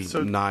 Probably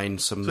 9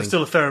 something. So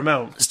still a fair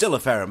amount. Still a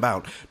fair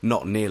amount.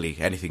 Not nearly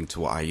anything to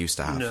what I used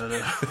to have.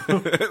 No.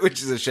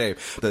 Which is a shame.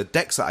 The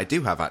decks that I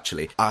do have,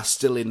 actually, are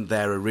still in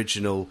their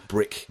original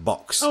brick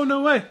box. Oh,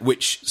 no way.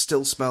 Which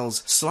still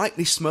smells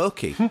slightly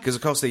smoky. Because,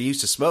 of course, they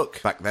used to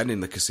smoke back then in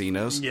the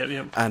casinos.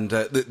 Yep. And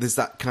there's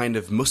that kind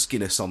of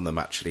muskiness on them,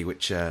 actually,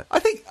 which I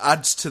think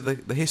adds to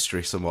the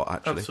history somewhat,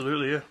 actually.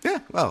 Absolutely, yeah. Yeah,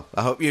 well,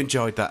 I hope you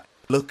enjoyed that.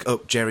 Look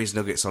up Jerry's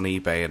Nuggets on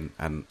eBay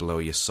and blow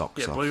your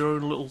socks off. Blow your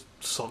own little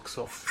socks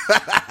off.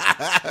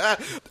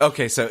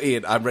 Okay, so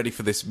Ian, I'm ready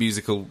for this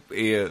musical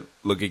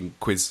ear-lugging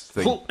quiz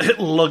thing.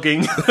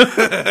 Lugging.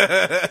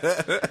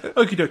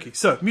 Okie dokie.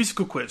 So,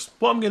 musical quiz.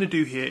 What I'm going to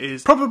do here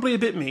is probably a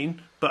bit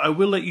mean, but I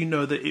will let you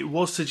know that it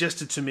was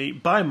suggested to me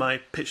by my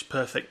Pitch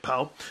Perfect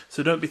pal,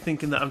 so don't be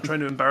thinking that I'm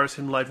trying to embarrass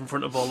him live in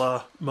front of all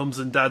our mums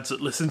and dads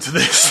that listen to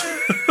this.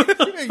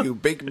 You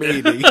big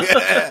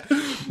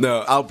meanie.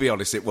 No, I'll be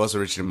honest, it was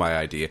originally my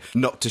idea.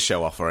 Not to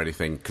show off or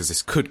anything, because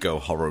this could go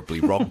horribly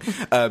wrong.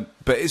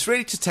 But it's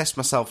really to test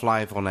myself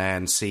live on air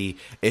and see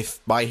if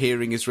my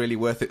hearing is really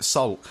worth its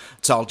salt.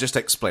 So I'll just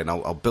explain.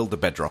 I'll build the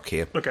bedrock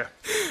here. Okay.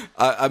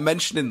 I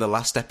mentioned in the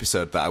last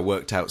episode that I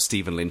worked out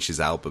Stephen Lynch's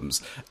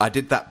albums. I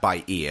did that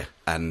by ear,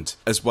 and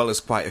as well as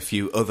quite a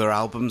few other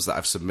albums that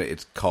I've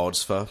submitted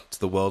chords for to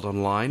the world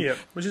online. Yeah,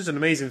 which is an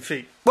amazing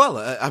feat. Well,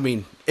 I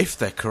mean, if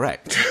they're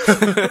correct.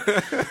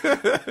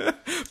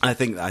 I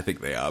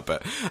think they are,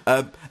 but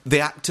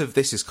the act of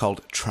this is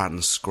called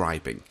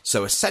transcribing.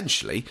 So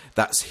essentially,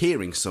 that's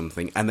hearing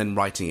something and then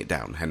writing it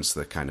down, hence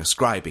the kind of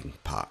scribing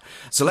part.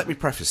 So let me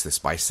preface this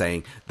by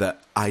saying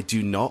that I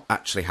do not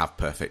actually have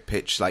perfect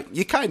pitch, like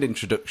your kind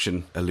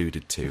introduction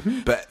alluded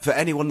to. But for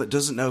anyone that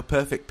doesn't know,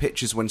 perfect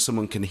pitch is when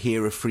someone can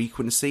hear a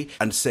frequency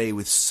and say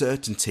with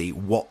certainty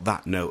what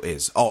that note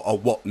is, or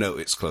what note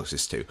it's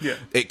closest to. Yeah.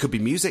 It could be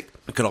music,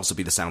 it could also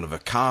be the sound of a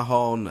car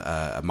horn,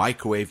 a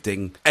microwave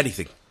ding,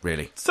 anything.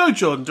 Really. So,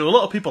 Jordan, do a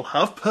lot of people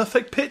have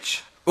perfect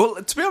pitch? Well,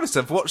 to be honest,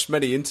 I've watched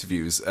many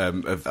interviews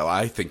of,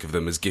 I think of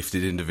them as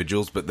gifted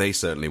individuals, but they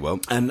certainly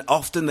won't. And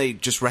often they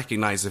just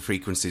recognise the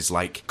frequencies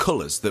like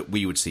colours that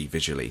we would see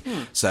visually.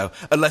 So,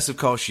 unless, of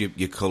course,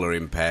 you're colour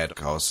impaired, of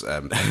course,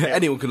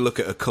 anyone can look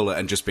at a colour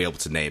and just be able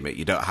to name it.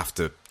 You don't have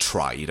to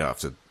try, you don't have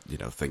to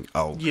think,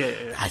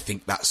 I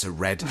think that's a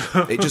red.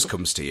 It just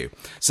comes to you.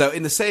 So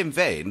in the same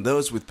vein,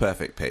 those with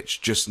perfect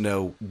pitch just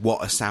know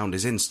what a sound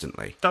is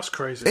instantly. That's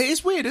crazy. It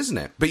is weird, isn't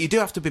it? But you do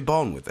have to be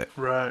born with it.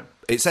 Right.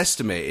 It's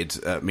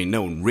estimated,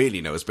 no one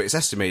really knows, but it's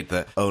estimated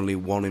that only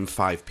 1 in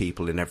 5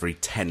 people in every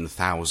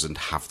 10,000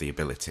 have the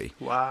ability.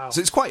 Wow.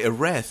 So it's quite a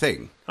rare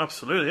thing.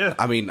 Absolutely, yeah.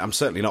 I mean, I'm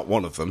certainly not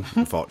one of them,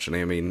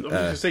 unfortunately. I was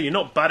going to say, you're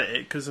not bad at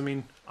it, because,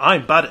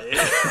 I'm bad at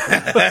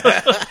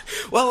it.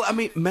 Well,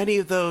 many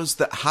of those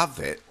that have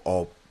it,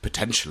 or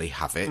potentially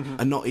have it,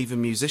 are not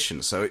even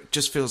musicians, so it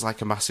just feels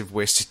like a massive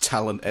wasted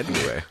talent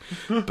anyway.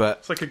 But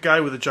it's like a guy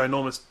with a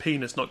ginormous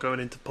penis not going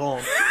into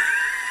porn.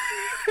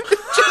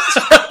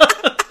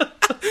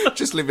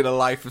 just living a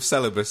life of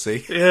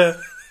celibacy. Yeah.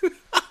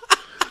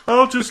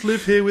 I'll just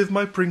live here with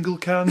my Pringle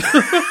can.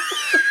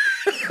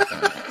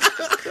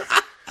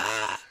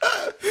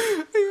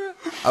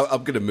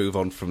 I'm going to move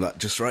on from that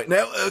just right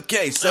now.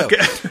 Okay, so...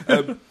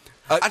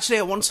 Actually,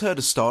 I once heard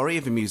a story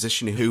of a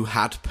musician who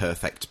had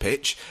perfect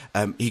pitch.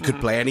 He could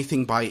play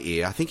anything by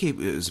ear. I think he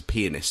was a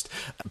pianist.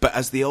 But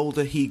as the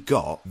older he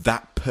got,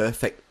 that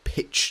perfect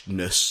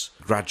pitchness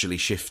gradually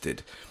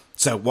shifted.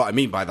 So what I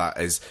mean by that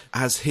is,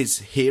 as his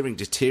hearing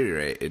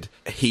deteriorated,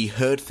 he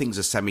heard things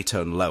a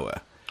semitone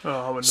lower. Oh,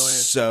 how annoying.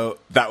 So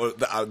that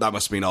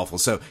must have been awful.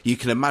 So you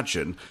can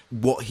imagine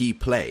what he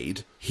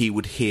played, he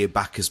would hear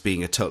back as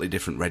being a totally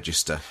different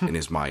register in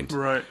his mind.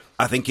 Right.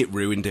 I think it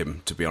ruined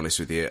him, to be honest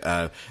with you.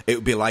 It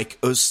would be like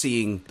us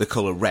seeing the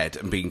colour red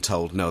and being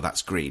told, no,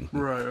 that's green.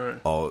 Right.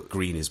 Or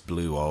green is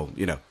blue, or,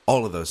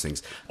 all of those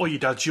things. Or your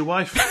dad's your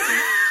wife.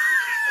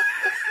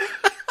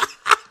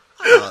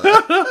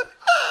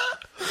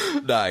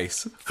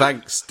 Nice.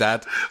 Thanks,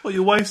 Dad. Or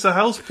your wife's a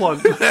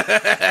houseplant.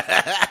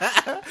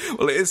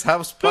 Well, it is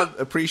Houseplant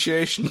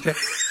Appreciation Day.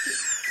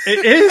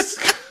 It is?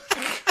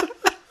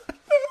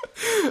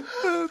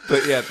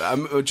 But yeah,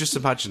 just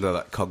imagine though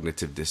that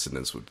cognitive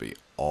dissonance would be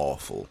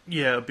awful.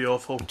 Yeah, it'd be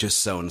awful.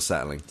 Just so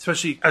unsettling.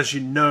 Especially as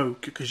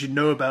because you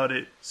know about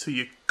it, so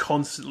you're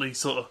constantly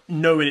sort of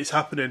knowing it's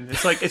happening.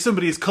 It's like if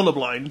somebody is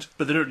colourblind,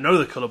 but they don't know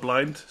they're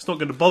colourblind, it's not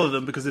going to bother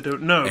them because they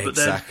don't know.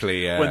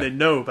 Exactly, but then yeah. when they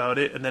know about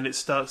it, and then it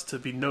starts to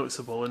be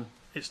noticeable, and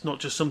it's not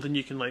just something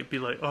you can be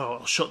like, oh,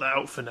 I'll shut that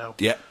out for now.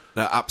 Yeah.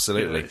 No,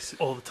 absolutely. It's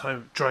all the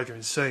time drive you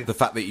insane. The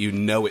fact that you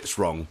know it's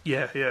wrong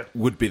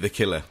would be the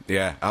killer.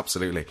 Yeah,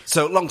 absolutely.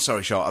 So, long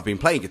story short, I've been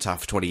playing guitar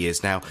for 20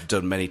 years now,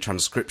 done many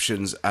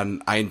transcriptions,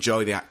 and I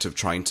enjoy the act of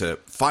trying to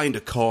find a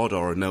chord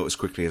or a note as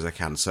quickly as I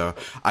can. So,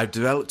 I've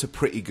developed a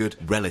pretty good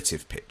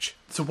relative pitch.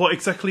 So what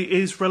exactly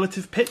is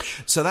relative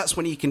pitch? So that's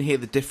when you can hear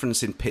the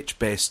difference in pitch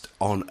based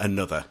on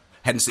another.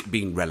 Hence it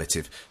being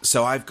relative.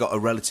 So I've got a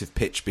relative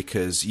pitch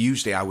because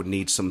usually I would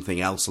need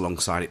something else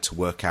alongside it to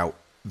work out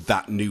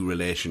that new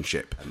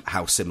relationship,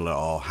 how similar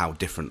or how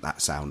different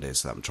that sound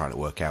is that I'm trying to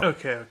work out.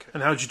 Okay.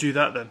 And how'd you do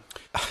that then?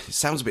 It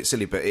sounds a bit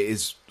silly, but it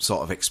is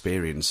sort of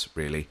experience,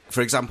 really.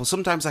 For example,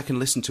 sometimes I can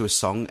listen to a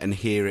song and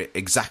hear it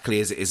exactly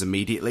as it is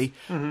immediately.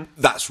 Mm-hmm.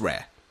 That's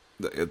rare.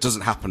 It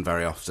doesn't happen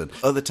very often.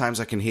 Other times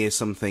I can hear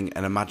something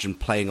and imagine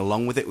playing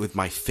along with it with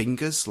my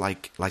fingers,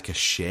 like a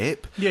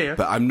shape. Yeah.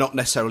 But I'm not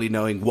necessarily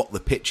knowing what the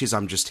pitch is.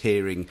 I'm just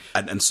hearing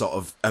and sort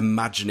of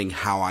imagining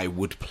how I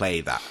would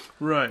play that.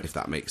 Right. If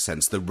that makes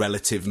sense. The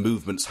relative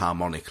movements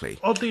harmonically.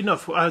 Oddly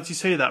enough, as you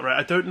say that, right,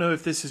 I don't know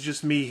if this is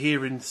just me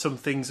hearing some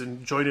things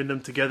and joining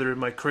them together in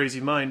my crazy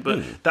mind,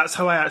 but that's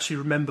how I actually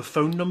remember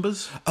phone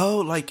numbers. Oh,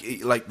 like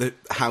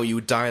how you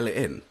would dial it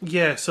in?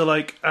 Yeah, so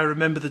I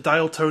remember the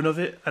dial tone of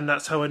it, and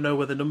that's how I know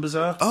where the numbers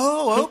are.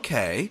 Oh,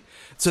 okay.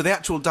 So the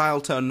actual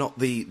dial tone, not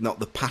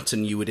the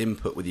pattern you would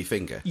input with your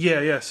finger.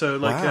 Yeah. So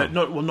Wow.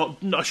 not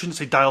I shouldn't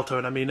say dial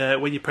tone. I mean,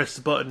 when you press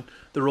the button,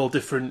 they're all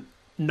different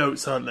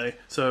notes, aren't they?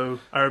 So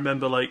I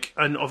remember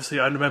and obviously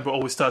I remember it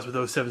always starts with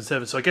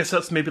 077. So I guess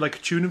that's maybe like a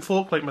tuning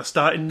fork, like my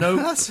starting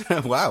note.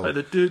 Wow.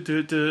 Like the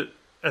do,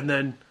 and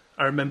then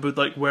I remember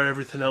where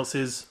everything else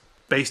is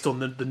based on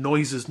the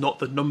noises, not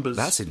the numbers.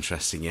 That's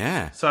interesting.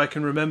 Yeah. So I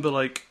can remember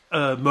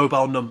a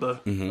mobile number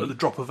at the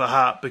drop of a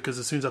hat because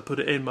as soon as I put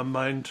it in, my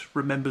mind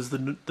remembers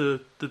the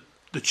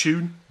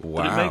tune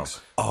that it makes.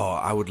 Oh,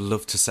 I would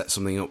love to set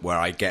something up where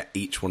I get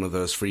each one of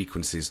those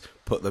frequencies,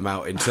 put them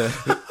out into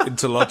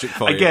into Logic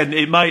for you. Again,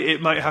 it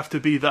might have to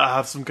be that I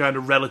have some kind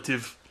of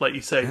relative, like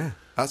you say. Yeah,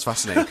 that's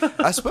fascinating.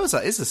 I suppose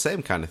that is the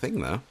same kind of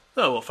thing, though.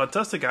 Oh, well,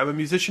 fantastic. I'm a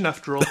musician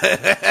after all.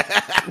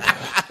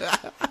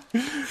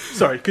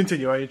 Sorry,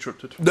 continue. I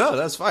interrupted. No,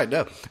 that's fine.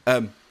 No.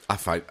 I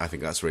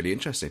think that's really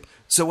interesting.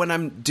 So when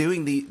I'm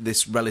doing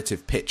this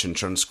relative pitch and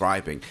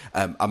transcribing,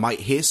 I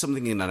might hear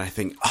something and I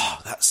think, oh,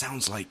 that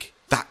sounds like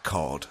that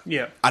chord.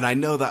 Yeah. And I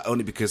know that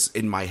only because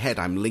in my head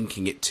I'm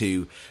linking it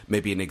to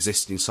maybe an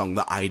existing song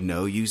that I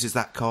know uses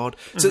that chord.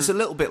 So it's a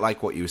little bit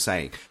like what you were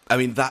saying. I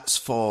mean, that's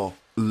for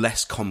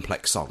less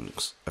complex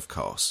songs, of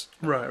course.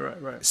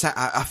 Right. So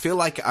I feel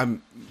like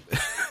I'm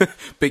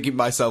bigging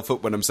myself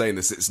up when I'm saying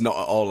this. It's not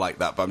at all like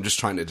that, but I'm just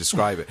trying to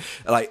describe it.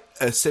 Like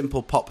a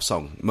simple pop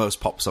song, most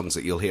pop songs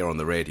that you'll hear on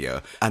the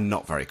radio are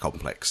not very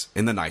complex,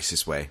 in the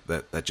nicest way.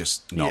 They're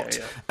just not.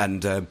 Yeah.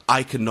 And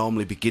I can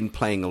normally begin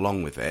playing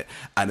along with it,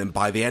 and then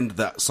by the end of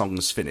that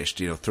song's finished,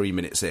 3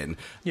 minutes in,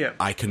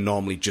 I can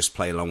normally just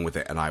play along with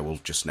it, and I will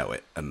just know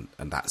it, and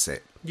that's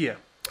it. Yeah.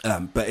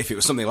 But if it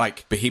was something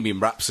like Bohemian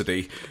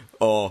Rhapsody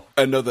or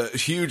another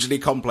hugely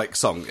complex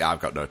song, I've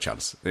got no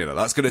chance.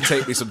 That's going to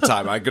take me some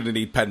time. I'm going to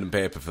need pen and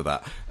paper for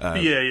that.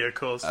 Of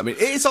course. I mean,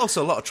 it's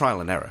also a lot of trial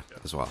and error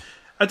as well.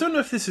 I don't know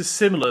if this is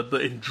similar,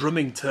 but in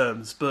drumming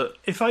terms. But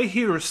if I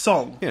hear a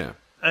song,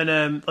 and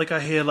I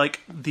hear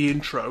like the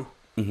intro,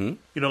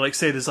 like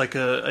say there's like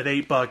an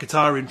 8-bar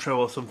guitar intro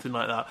or something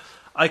like that,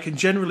 I can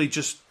generally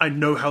I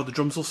know how the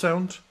drums will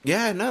sound.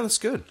 Yeah, no, that's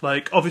good.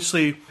 Like,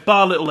 obviously,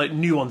 bar little, like,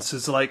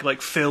 nuances,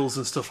 like fills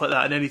and stuff like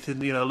that, and anything,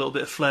 a little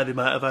bit of flair they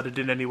might have added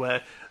in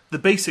anywhere. The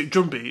basic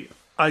drum beat,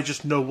 I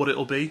just know what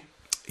it'll be.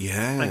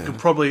 Yeah. And can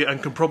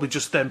probably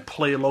just then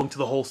play along to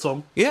the whole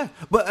song. Yeah,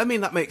 but, I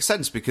mean, that makes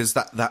sense, because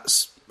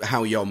that's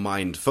how your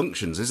mind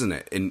functions, isn't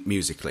it,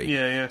 musically?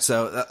 Yeah.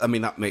 So,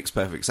 that makes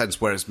perfect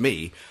sense, whereas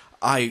me,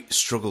 I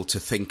struggle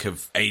to think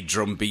of a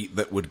drum beat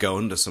that would go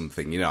under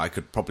something. I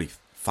could probably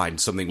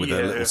find something with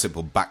a little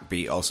simple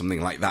backbeat or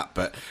something like that.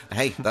 But,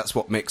 hey, that's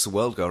what makes the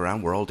world go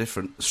around. We're all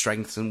different,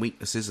 strengths and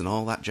weaknesses and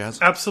all that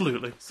jazz.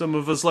 Absolutely. Some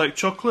of us like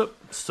chocolate,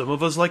 some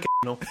of us like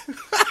anal.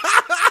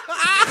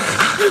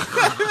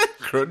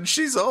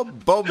 Crunchies or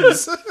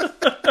bums?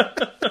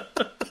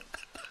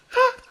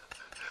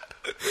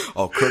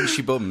 Or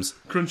crunchy bums.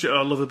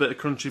 I love a bit of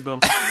crunchy bum.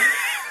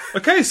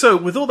 Okay, so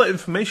with all that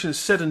information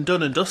said and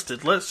done and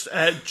dusted, let's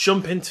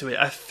jump into it.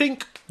 I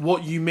think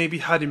what you maybe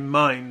had in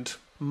mind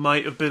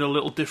might have been a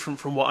little different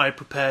from what I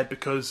prepared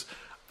because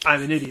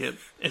I'm an idiot,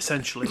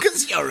 essentially.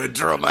 Because you're a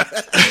drummer.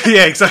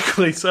 Yeah,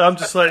 exactly. So I'm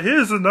just like,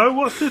 here's a no,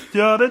 what's this,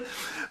 Jordan?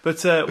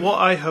 But what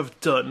I have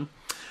done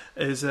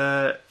is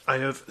I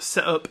have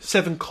set up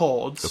 7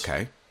 chords.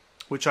 Okay.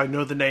 Which I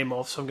know the name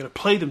of, so I'm going to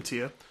play them to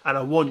you, and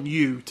I want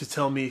you to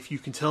tell me if you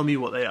can tell me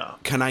what they are.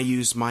 Can I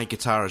use my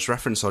guitar as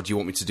reference, or do you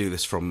want me to do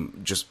this from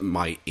just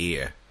my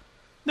ear?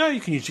 No, you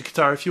can use your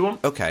guitar if you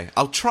want. Okay,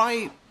 I'll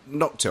try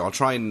not to. I'll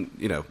try and,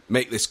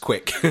 make this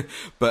quick.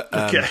 But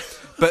okay.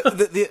 But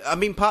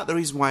part of the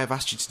reason why I've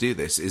asked you to do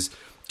this is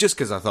just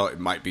because I thought it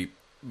might be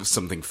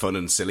something fun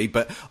and silly,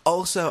 but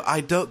also I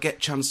don't get a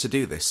chance to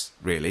do this,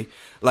 really.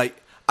 Like,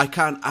 I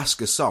can't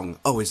ask a song,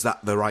 oh, is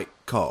that the right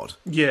chord?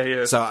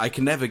 Yeah. So I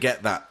can never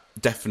get that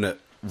definite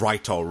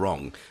right or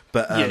wrong.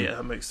 But yeah,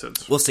 that makes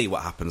sense. We'll see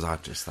what happens. I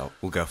just thought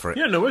we'll go for it.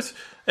 Yeah, no worries.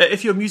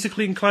 If you're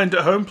musically inclined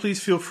at home, please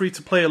feel free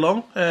to play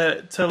along.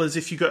 Tell us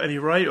if you got any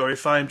right, or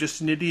if I'm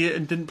just an idiot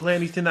and didn't play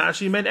anything that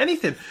actually meant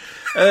anything.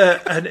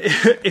 And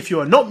if you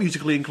are not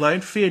musically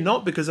inclined, fear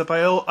not, because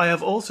I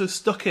have also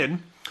stuck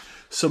in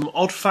some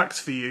odd facts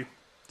for you.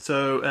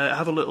 So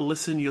have a little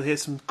listen. You'll hear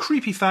some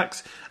creepy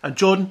facts. And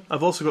Jordan,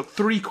 I've also got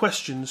 3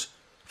 questions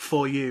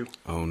for you.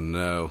 Oh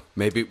no!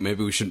 Maybe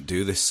we shouldn't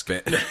do this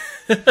bit.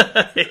 Yeah,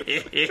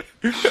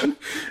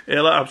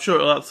 I'm sure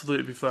it'll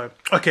absolutely be fine.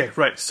 Okay,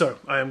 right. So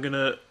I am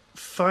gonna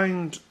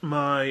find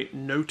my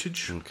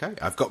notage. Okay,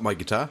 I've got my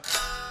guitar,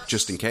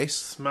 just in case.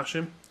 Smash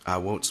him. I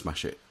won't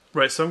smash it.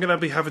 Right, so I'm going to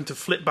be having to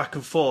flip back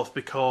and forth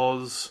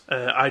because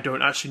I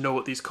don't actually know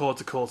what these chords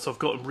are called, so I've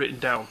got them written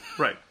down.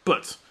 Right,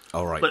 but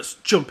all right, let's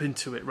jump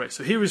into it. Right,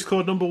 so here is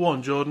chord number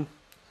 1, Jordan.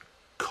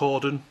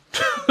 Corden.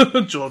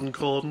 Jordan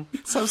Corden.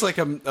 Sounds like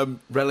I'm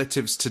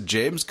relatives to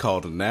James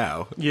Corden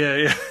now.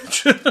 Yeah.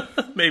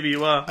 Maybe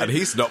you are. And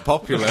he's not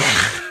popular.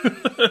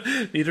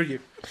 Neither are you.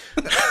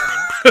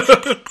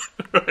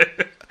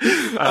 Right.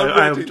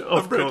 I am,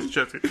 of course,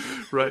 joking.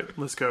 Right,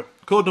 let's go.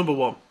 Chord number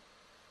 1.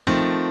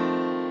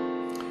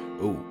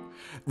 Ooh.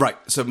 Right,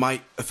 so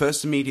my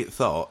first immediate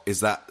thought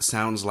is that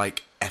sounds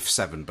like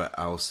F7, but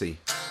I'll see.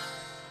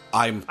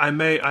 I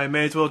may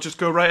as well just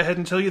go right ahead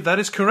and tell you that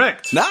is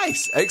correct.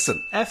 Nice,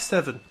 excellent.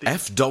 F7.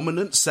 F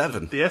dominant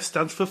 7. The F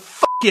stands for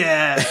f***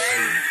 yeah.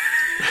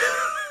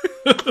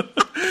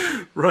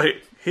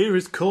 Right, here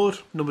is chord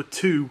number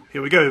 2.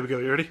 Here we go.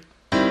 You ready?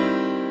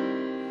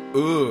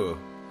 Ooh.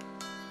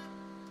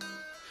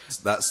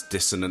 That's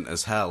dissonant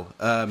as hell.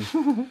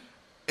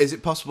 Is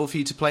it possible for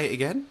you to play it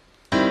again?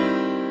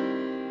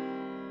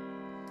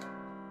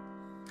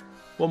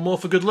 One more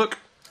for good luck.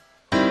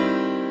 I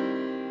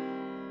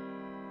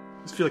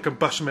just feel like I'm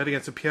bashing my head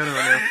against a piano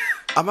right now.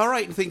 Am I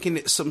right in thinking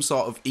it's some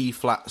sort of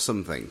E-flat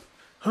something?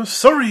 I'm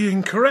sorry,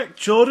 incorrect,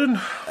 Jordan.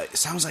 It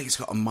sounds like it's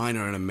got a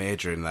minor and a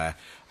major in there,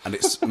 and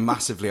it's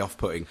massively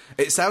off-putting.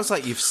 It sounds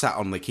like you've sat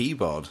on the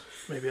keyboard.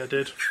 Maybe I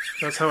did.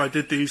 That's how I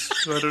did these,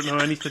 so I don't know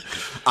anything.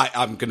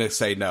 I'm going to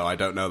say no, I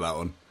don't know that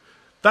one.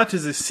 That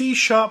is a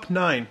C-sharp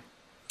 9.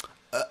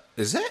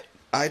 Is it?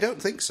 I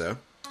don't think so.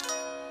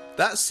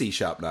 That's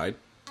C-sharp 9.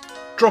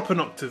 Drop an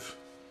octave.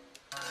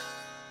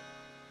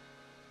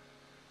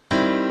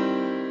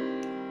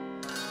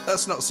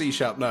 That's not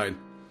C-sharp 9.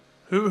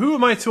 Who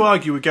am I to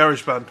argue with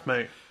GarageBand,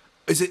 mate?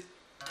 Is it...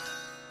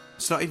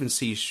 It's not even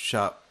C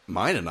sharp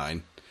minor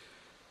 9.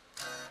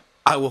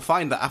 I will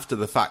find that after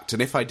the fact,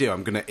 and if I do,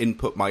 I'm going to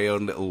input my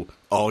own little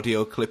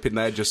audio clip in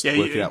there, just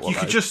working out what you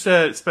that could is.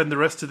 just spend the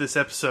rest of this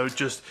episode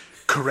just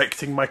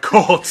correcting my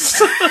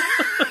chords.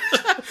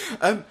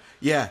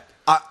 Yeah,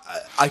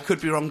 I could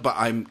be wrong, but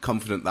I'm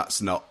confident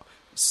that's not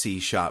C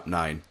sharp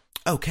 9.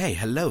 Okay,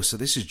 hello, so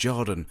this is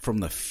Jordan from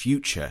the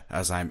future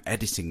as I'm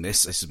editing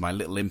this. This is my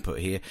little input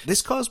here.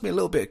 This caused me a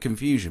little bit of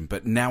confusion,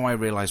 but now I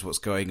realise what's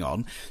going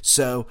on.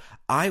 So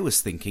I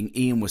was thinking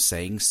Ian was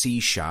saying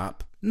C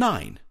sharp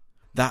 9.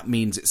 That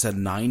means it's a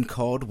 9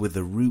 chord with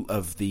the root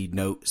of the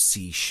note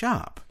C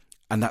sharp.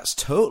 And that's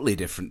totally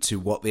different to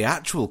what the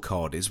actual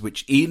chord is,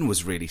 which Ian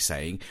was really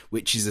saying,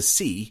 which is a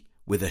C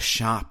with a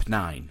sharp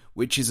 9,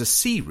 which is a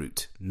C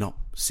root, not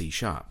C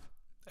sharp.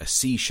 A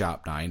C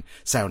sharp 9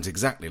 sounds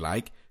exactly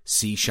like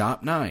C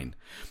sharp 9.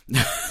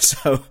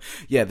 So,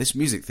 yeah, this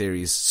music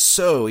theory is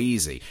so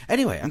easy.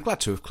 Anyway, I'm glad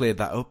to have cleared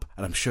that up,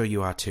 and I'm sure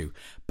you are too.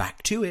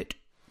 Back to it.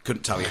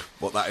 Couldn't tell you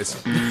what that is.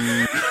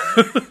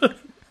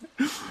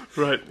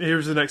 Right,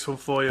 here's the next one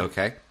for you.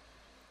 Okay.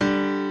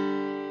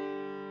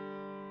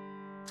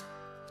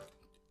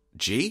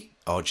 G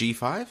or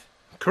G5?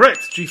 Correct,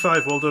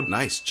 G5, well done.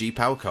 Nice, G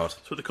power chord.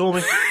 That's what they call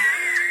me.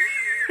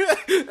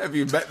 Have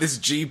you met this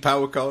G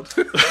power chord?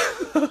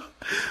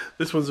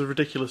 This one's a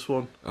ridiculous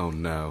one. Oh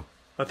no.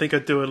 I think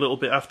I'd do a little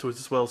bit afterwards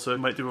as well, so I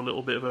might do a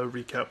little bit of a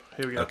recap.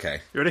 Here we go.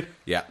 Okay. You ready?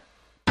 Yeah.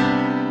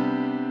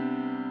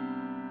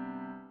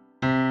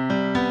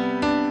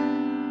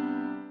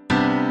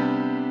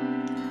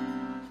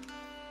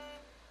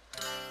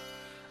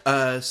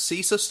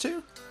 C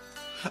sus2?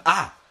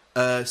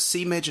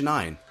 C major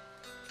 9.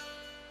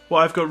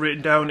 What I've got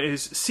written down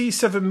is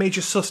C7 major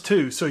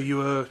sus2, so you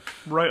were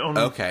right on.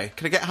 Okay.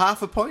 Can I get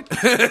half a point?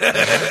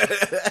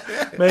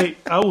 Mate,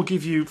 I will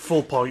give you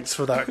full points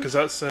for that, because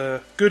that's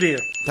a good ear.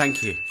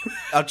 Thank you.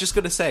 I'm just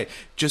going to say,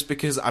 just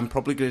because I'm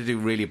probably going to do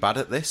really bad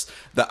at this,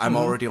 that I'm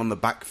already on the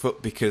back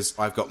foot because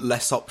I've got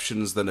less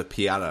options than a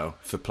piano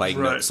for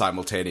playing notes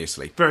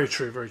simultaneously. Very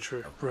true, very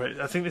true. Right,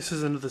 I think this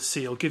is another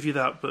C. I'll give you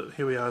that, but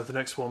here we are, the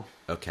next one.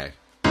 Okay.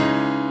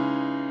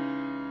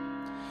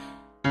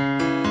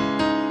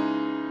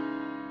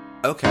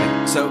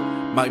 Okay, so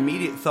my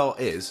immediate thought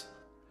is,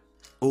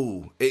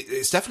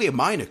 it's definitely a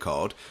minor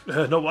chord.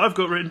 Not what I've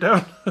got written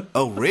down.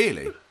 Oh,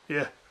 really?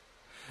 Yeah.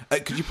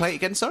 Could you play it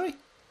again, sorry?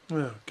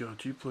 Oh,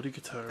 God, you bloody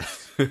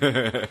guitarist.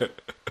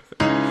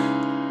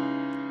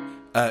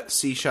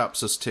 C sharp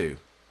sus2.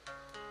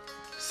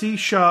 C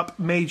sharp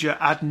major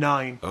add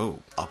 9. Oh,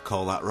 I'll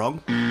call that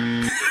wrong.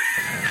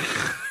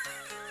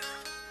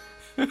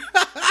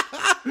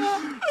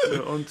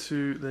 So on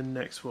to the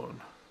next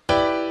one.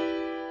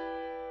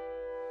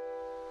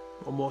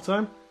 One more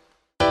time.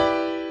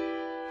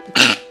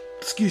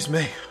 Excuse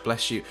me.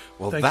 Bless you.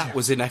 Well, Thank that you.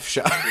 was in F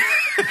sharp.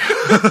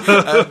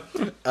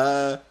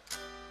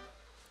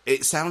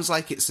 It sounds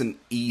like it's an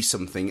E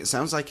something. It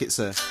sounds like it's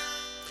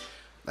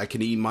like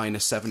an E minor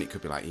 7. It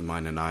could be like E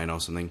minor 9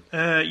 or something.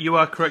 You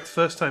are correct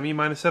first time, E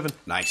minor 7.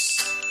 Nice.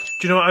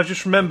 Do you know what I've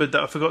just remembered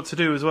that I forgot to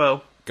do as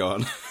well? Go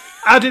on.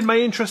 Add in my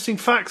interesting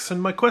facts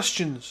and my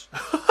questions.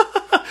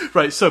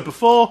 Right, so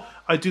before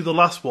I do the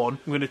last one,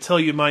 I'm going to tell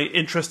you my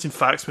interesting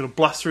facts. I'm going to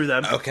blast through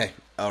them. Okay,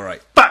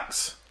 alright.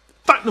 Facts!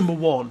 Fact number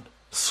 1.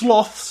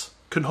 Sloths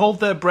can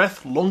hold their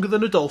breath longer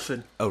than a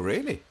dolphin. Oh,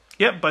 really?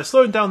 Yep, by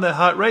slowing down their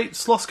heart rate,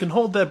 sloths can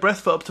hold their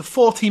breath for up to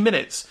 40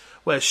 minutes,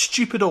 where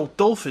stupid old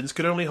dolphins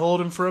can only hold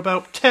them for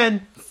about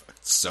 10.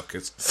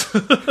 Suckers.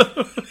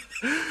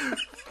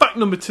 Fact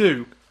number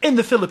 2. In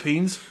the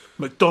Philippines,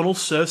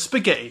 McDonald's serves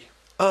spaghetti.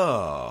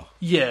 Oh.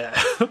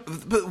 Yeah.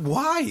 But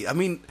why? I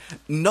mean,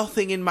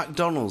 nothing in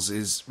McDonald's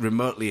is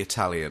remotely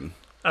Italian.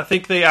 I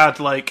think they add,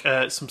 like,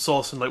 some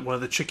sauce and, like, one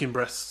of the chicken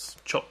breasts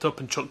chopped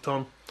up and chucked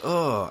on.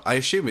 Oh, I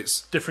assume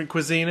it's... Different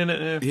cuisine in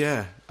it, yeah.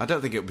 Yeah, I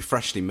don't think it'll be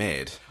freshly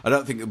made. I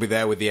don't think it'll be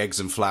there with the eggs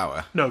and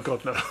flour. No,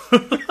 God, no.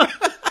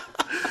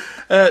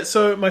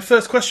 So, my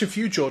first question for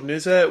you, Jordan,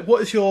 is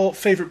what is your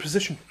favourite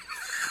position?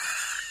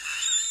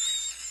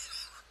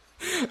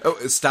 Oh,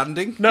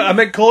 standing? No, I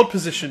meant chord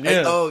position,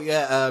 yeah.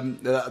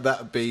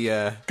 That'd be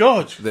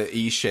God. the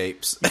E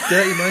shapes.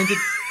 Dirty-minded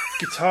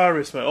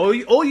guitarist, man.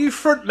 All you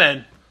front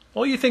men,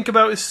 all you think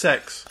about is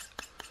sex.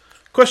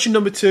 Question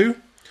number 2.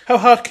 How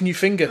hard can you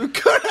finger?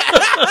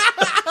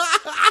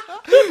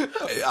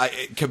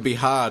 It can be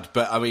hard,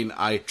 but I mean,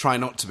 I try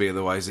not to be,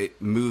 otherwise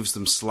it moves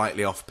them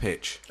slightly off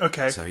pitch.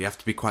 Okay. So you have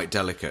to be quite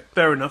delicate.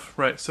 Fair enough,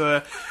 right. So,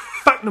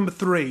 fact number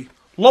 3.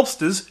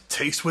 Lobsters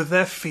taste with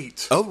their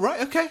feet. Oh,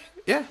 right, okay.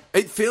 Yeah.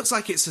 It feels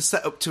like it's a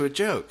setup to a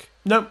joke.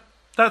 Nope,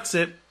 that's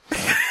it.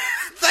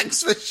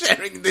 Thanks for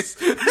sharing this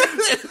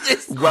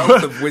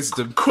wealth of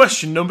wisdom.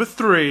 Question number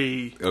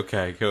 3.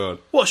 Okay, go on.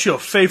 What's your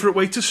favourite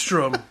way to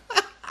strum?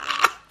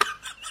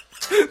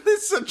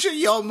 There's such a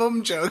your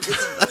mum joke.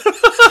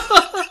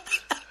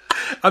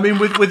 I mean,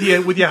 with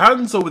your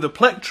hands or with a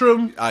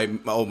plectrum? I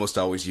almost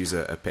always use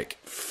a pick.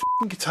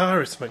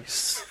 Guitarist, mate.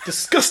 It's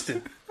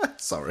disgusting.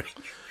 Sorry.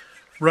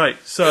 Right,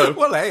 so...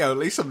 Well, hey, at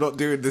least I'm not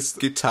doing this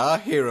Guitar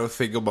Hero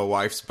thing on my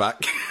wife's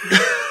back.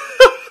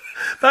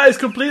 That is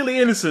completely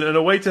innocent and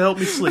a way to help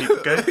me sleep,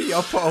 okay?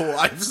 Your poor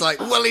wife's like,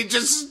 will he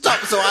just stop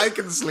so I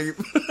can sleep?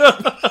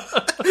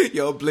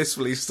 You're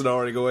blissfully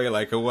snoring away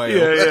like a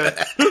whale.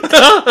 Yeah.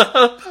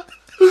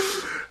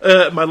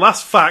 My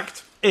last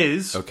fact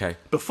is... Okay.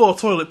 Before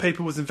toilet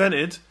paper was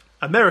invented,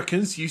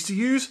 Americans used to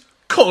use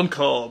corn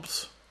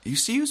cobs.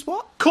 Used to use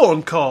what?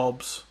 Corn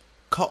cobs.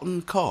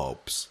 Cotton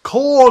cobs?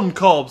 Corn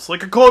cobs,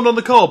 like a corn on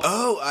the cob.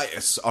 Oh, I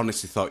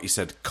honestly thought you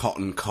said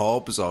cotton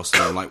cobs or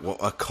something. Like,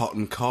 what are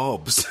cotton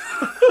cobs?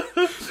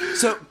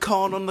 So,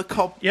 corn on the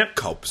cob Yep.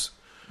 cobs.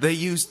 They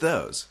used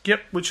those.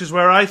 Yep, which is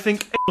where I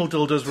think anal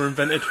dildos were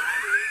invented.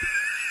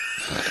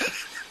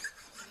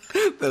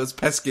 Those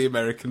pesky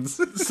Americans.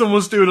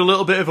 Someone's doing a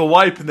little bit of a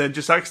wipe and then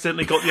just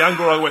accidentally got the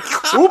angle wrong. Went,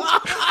 oop.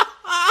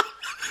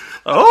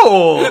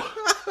 Oh!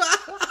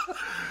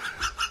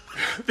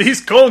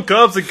 These corn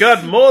cobs have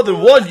got more than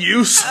one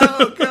use.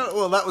 Oh, God.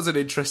 Well, that was an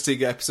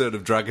interesting episode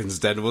of Dragon's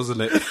Den,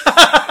 wasn't it?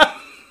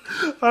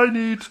 I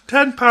need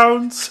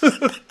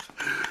 £10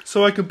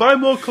 so I can buy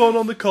more corn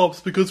on the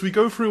cobs because we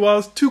go through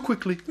ours too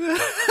quickly.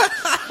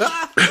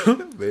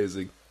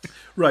 Amazing.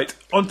 Right,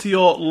 onto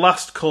your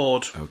last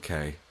chord.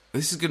 Okay.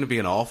 This is going to be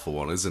an awful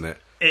one, isn't it?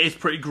 It is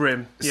pretty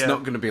grim. It's yeah. not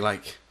going to be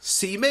like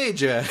C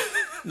major.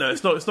 No,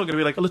 it's not. It's not going to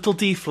be like a little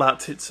D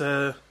flat. It's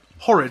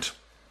horrid.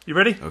 You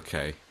ready?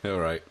 Okay, all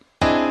right.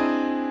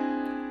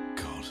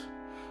 God.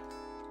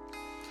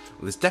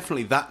 Well, there's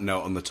definitely that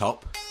note on the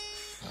top.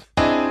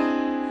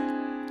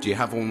 Do you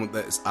have one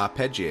that's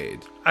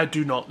arpeggiated? I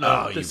do not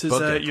know. Oh, This you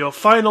is bugger. your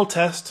final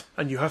test,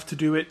 and you have to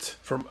do it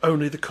from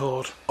only the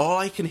chord. All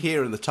I can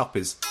hear in the top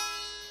is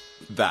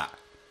that.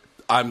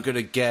 I'm going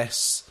to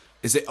guess...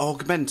 Is it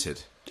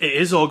augmented? It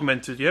is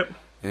augmented, yep.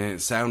 Yeah,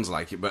 it sounds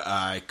like it, but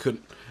I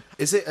couldn't...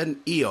 Is it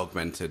an E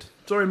augmented?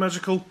 Sorry,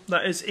 Magical.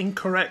 That is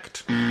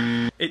incorrect.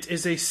 It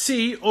is a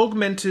C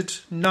augmented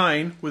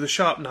 9 with a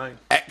sharp 9.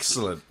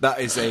 Excellent.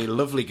 That is a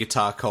lovely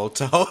guitar chord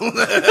to hold.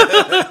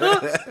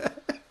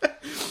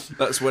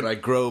 That's when I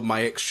grow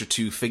my extra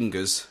 2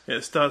 fingers. Yeah,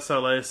 it starts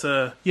out like this.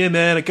 Yeah,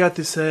 man, I got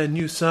this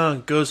new song.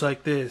 It goes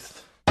like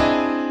this.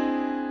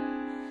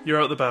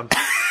 You're out the band.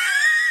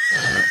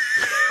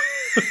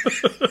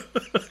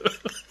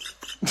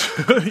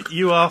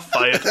 You are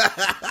fired.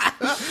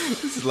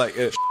 This is like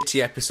a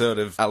shitty episode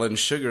of Alan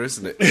Sugar,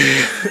 isn't it?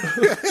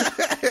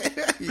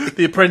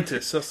 The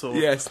Apprentice, that's all.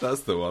 Yes,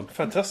 that's the one.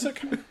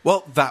 Fantastic.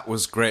 Well, that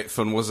was great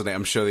fun, wasn't it?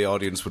 I'm sure the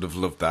audience would have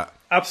loved that.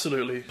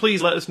 Absolutely.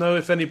 Please let us know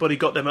if anybody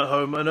got them at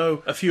home. I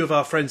know a few of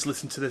our friends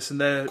listen to this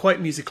and they're quite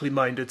musically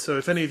minded, so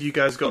if any of you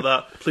guys got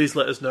that, please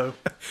let us know.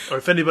 Or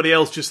if anybody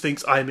else just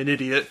thinks I'm an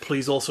idiot,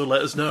 please also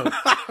let us know.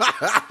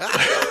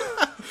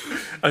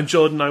 And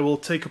Jordan and I will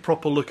take a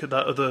proper look at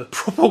that other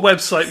proper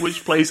website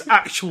which plays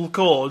actual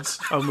chords,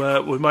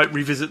 and we might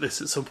revisit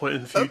this at some point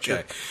in the future.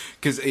 Okay.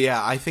 Because,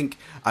 yeah, I think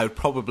I would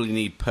probably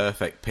need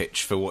perfect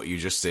pitch for what you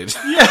just did.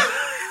 Yeah.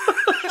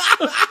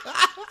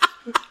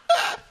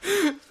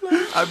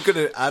 I'm going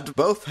to add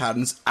both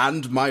hands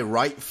and my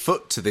right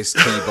foot to this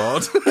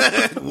keyboard.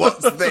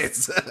 What's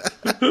this?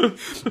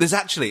 There's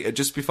actually,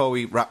 just before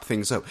we wrap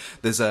things up,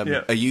 there's a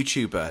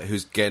YouTuber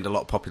who's gained a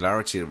lot of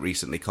popularity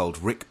recently called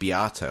Rick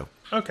Beato.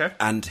 Okay.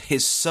 And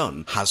his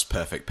son has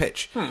perfect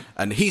pitch.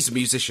 And he's a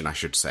musician, I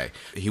should say.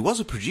 He was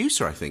a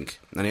producer, I think.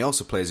 And he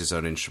also plays his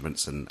own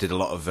instruments and did a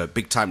lot of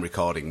big-time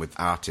recording with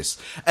artists.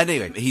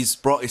 Anyway, he's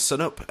brought his son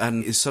up,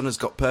 and his son has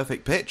got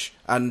perfect pitch.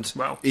 And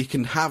he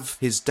can have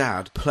his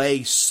dad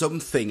play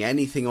something,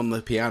 anything on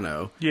the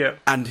piano. Yeah.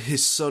 And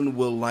his son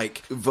will,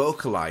 like,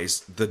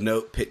 vocalise the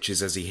note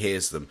pitches as he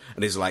hears them.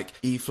 And he's like,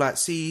 E flat,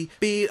 C,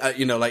 B,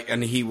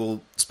 and he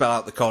will spell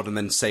out the chord and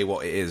then say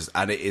what it is.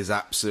 And it is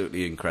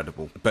absolutely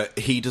incredible. But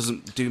he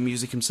doesn't do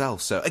music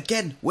himself. So,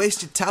 again,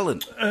 wasted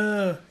talent.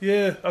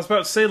 Yeah. I was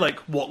about to say, like,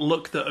 what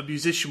luck that a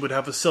musician would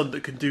have a son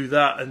that can do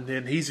that, and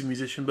then he's a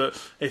musician, but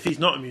if he's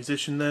not a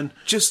musician, then...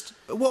 Just,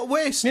 what a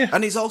waste. Yeah.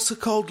 And he's also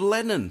called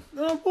Lennon.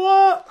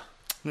 What?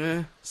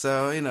 Yeah,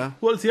 so,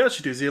 What does he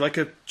actually do? Is he like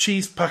a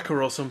cheese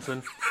packer or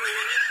something?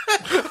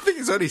 I think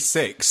he's only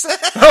 6.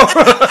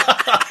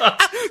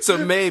 So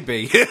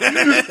maybe.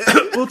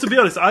 Well, to be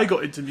honest, I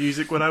got into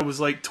music when I was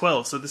like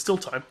 12, so there's still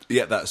time.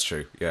 Yeah, that's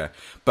true, yeah.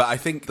 But I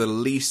think the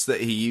least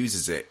that he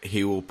uses it,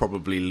 he will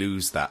probably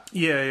lose that.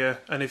 Yeah.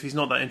 And if he's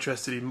not that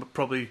interested, he'd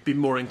probably be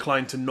more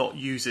inclined to not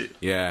use it.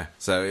 Yeah,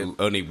 so it'll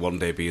only one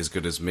day be as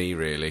good as me,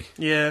 really.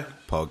 Yeah.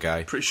 Poor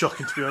guy. Pretty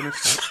shocking, to be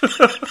honest.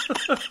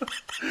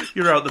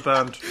 You're out the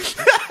band.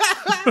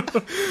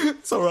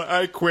 It's alright,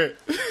 I quit.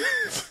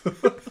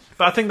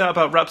 But I think that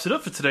about wraps it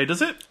up for today,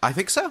 does it? I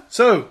think so.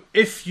 So,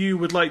 if you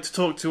would like to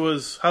talk to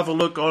us, have a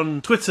look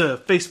on Twitter,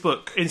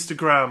 Facebook,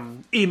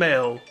 Instagram,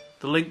 email.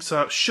 The links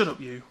are... Shut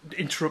up, you.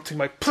 Interrupting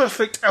my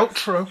perfect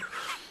outro.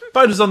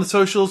 Find us on the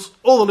socials.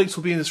 All the links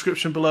will be in the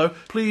description below.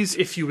 Please,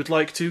 if you would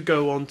like to,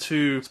 go on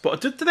to Spotify.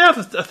 Do they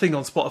have a thing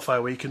on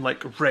Spotify where you can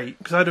rate?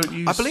 Because I don't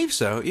use. I believe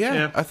so.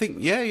 Yeah. I think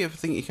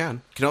you can.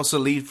 You can also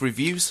leave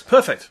reviews.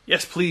 Perfect.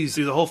 Yes, please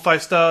do the whole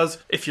 5 stars.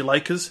 If you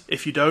like us,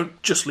 if you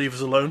don't, just leave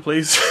us alone,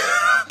 please.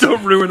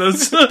 Don't ruin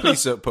us.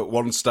 Please don't put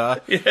 1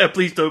 star. Yeah,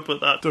 please don't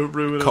put that. Don't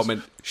ruin us.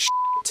 Comment.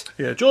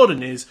 Yeah,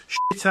 Jordan is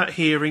shit at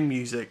hearing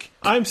music.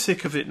 I'm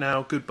sick of it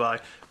now. Goodbye.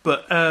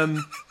 But,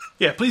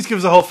 yeah, please give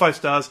us a whole 5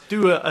 stars.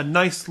 Do a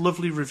nice,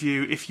 lovely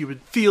review if you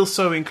would feel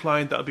so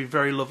inclined. That would be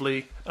very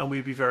lovely, and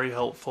we'd be very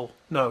helpful.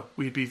 No,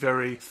 we'd be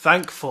very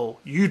thankful.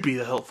 You'd be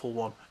the helpful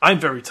one. I'm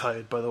very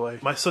tired, by the way.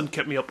 My son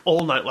kept me up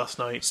all night last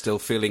night. Still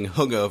feeling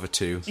hungover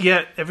too.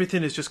 Yeah,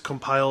 everything is just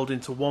compiled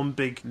into one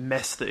big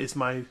mess that is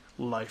my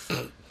life.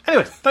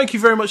 Anyway, thank you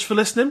very much for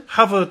listening.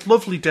 Have a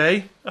lovely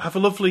day. Have a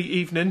lovely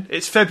evening.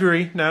 It's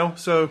February now,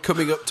 so...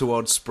 Coming up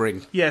towards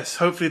spring. Yes,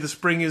 hopefully the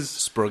spring is...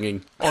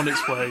 Sprunging. On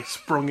its way.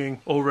 Sprunging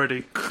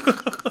already.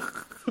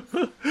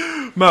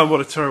 Man,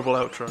 what a terrible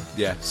outro.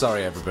 Yeah,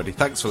 sorry everybody.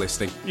 Thanks for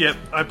listening. Yep,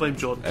 I blame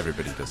Jordan.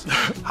 Everybody does.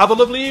 Have a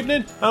lovely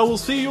evening, and we'll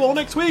see you all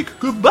next week.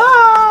 Goodbye!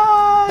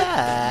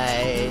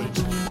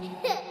 Bye.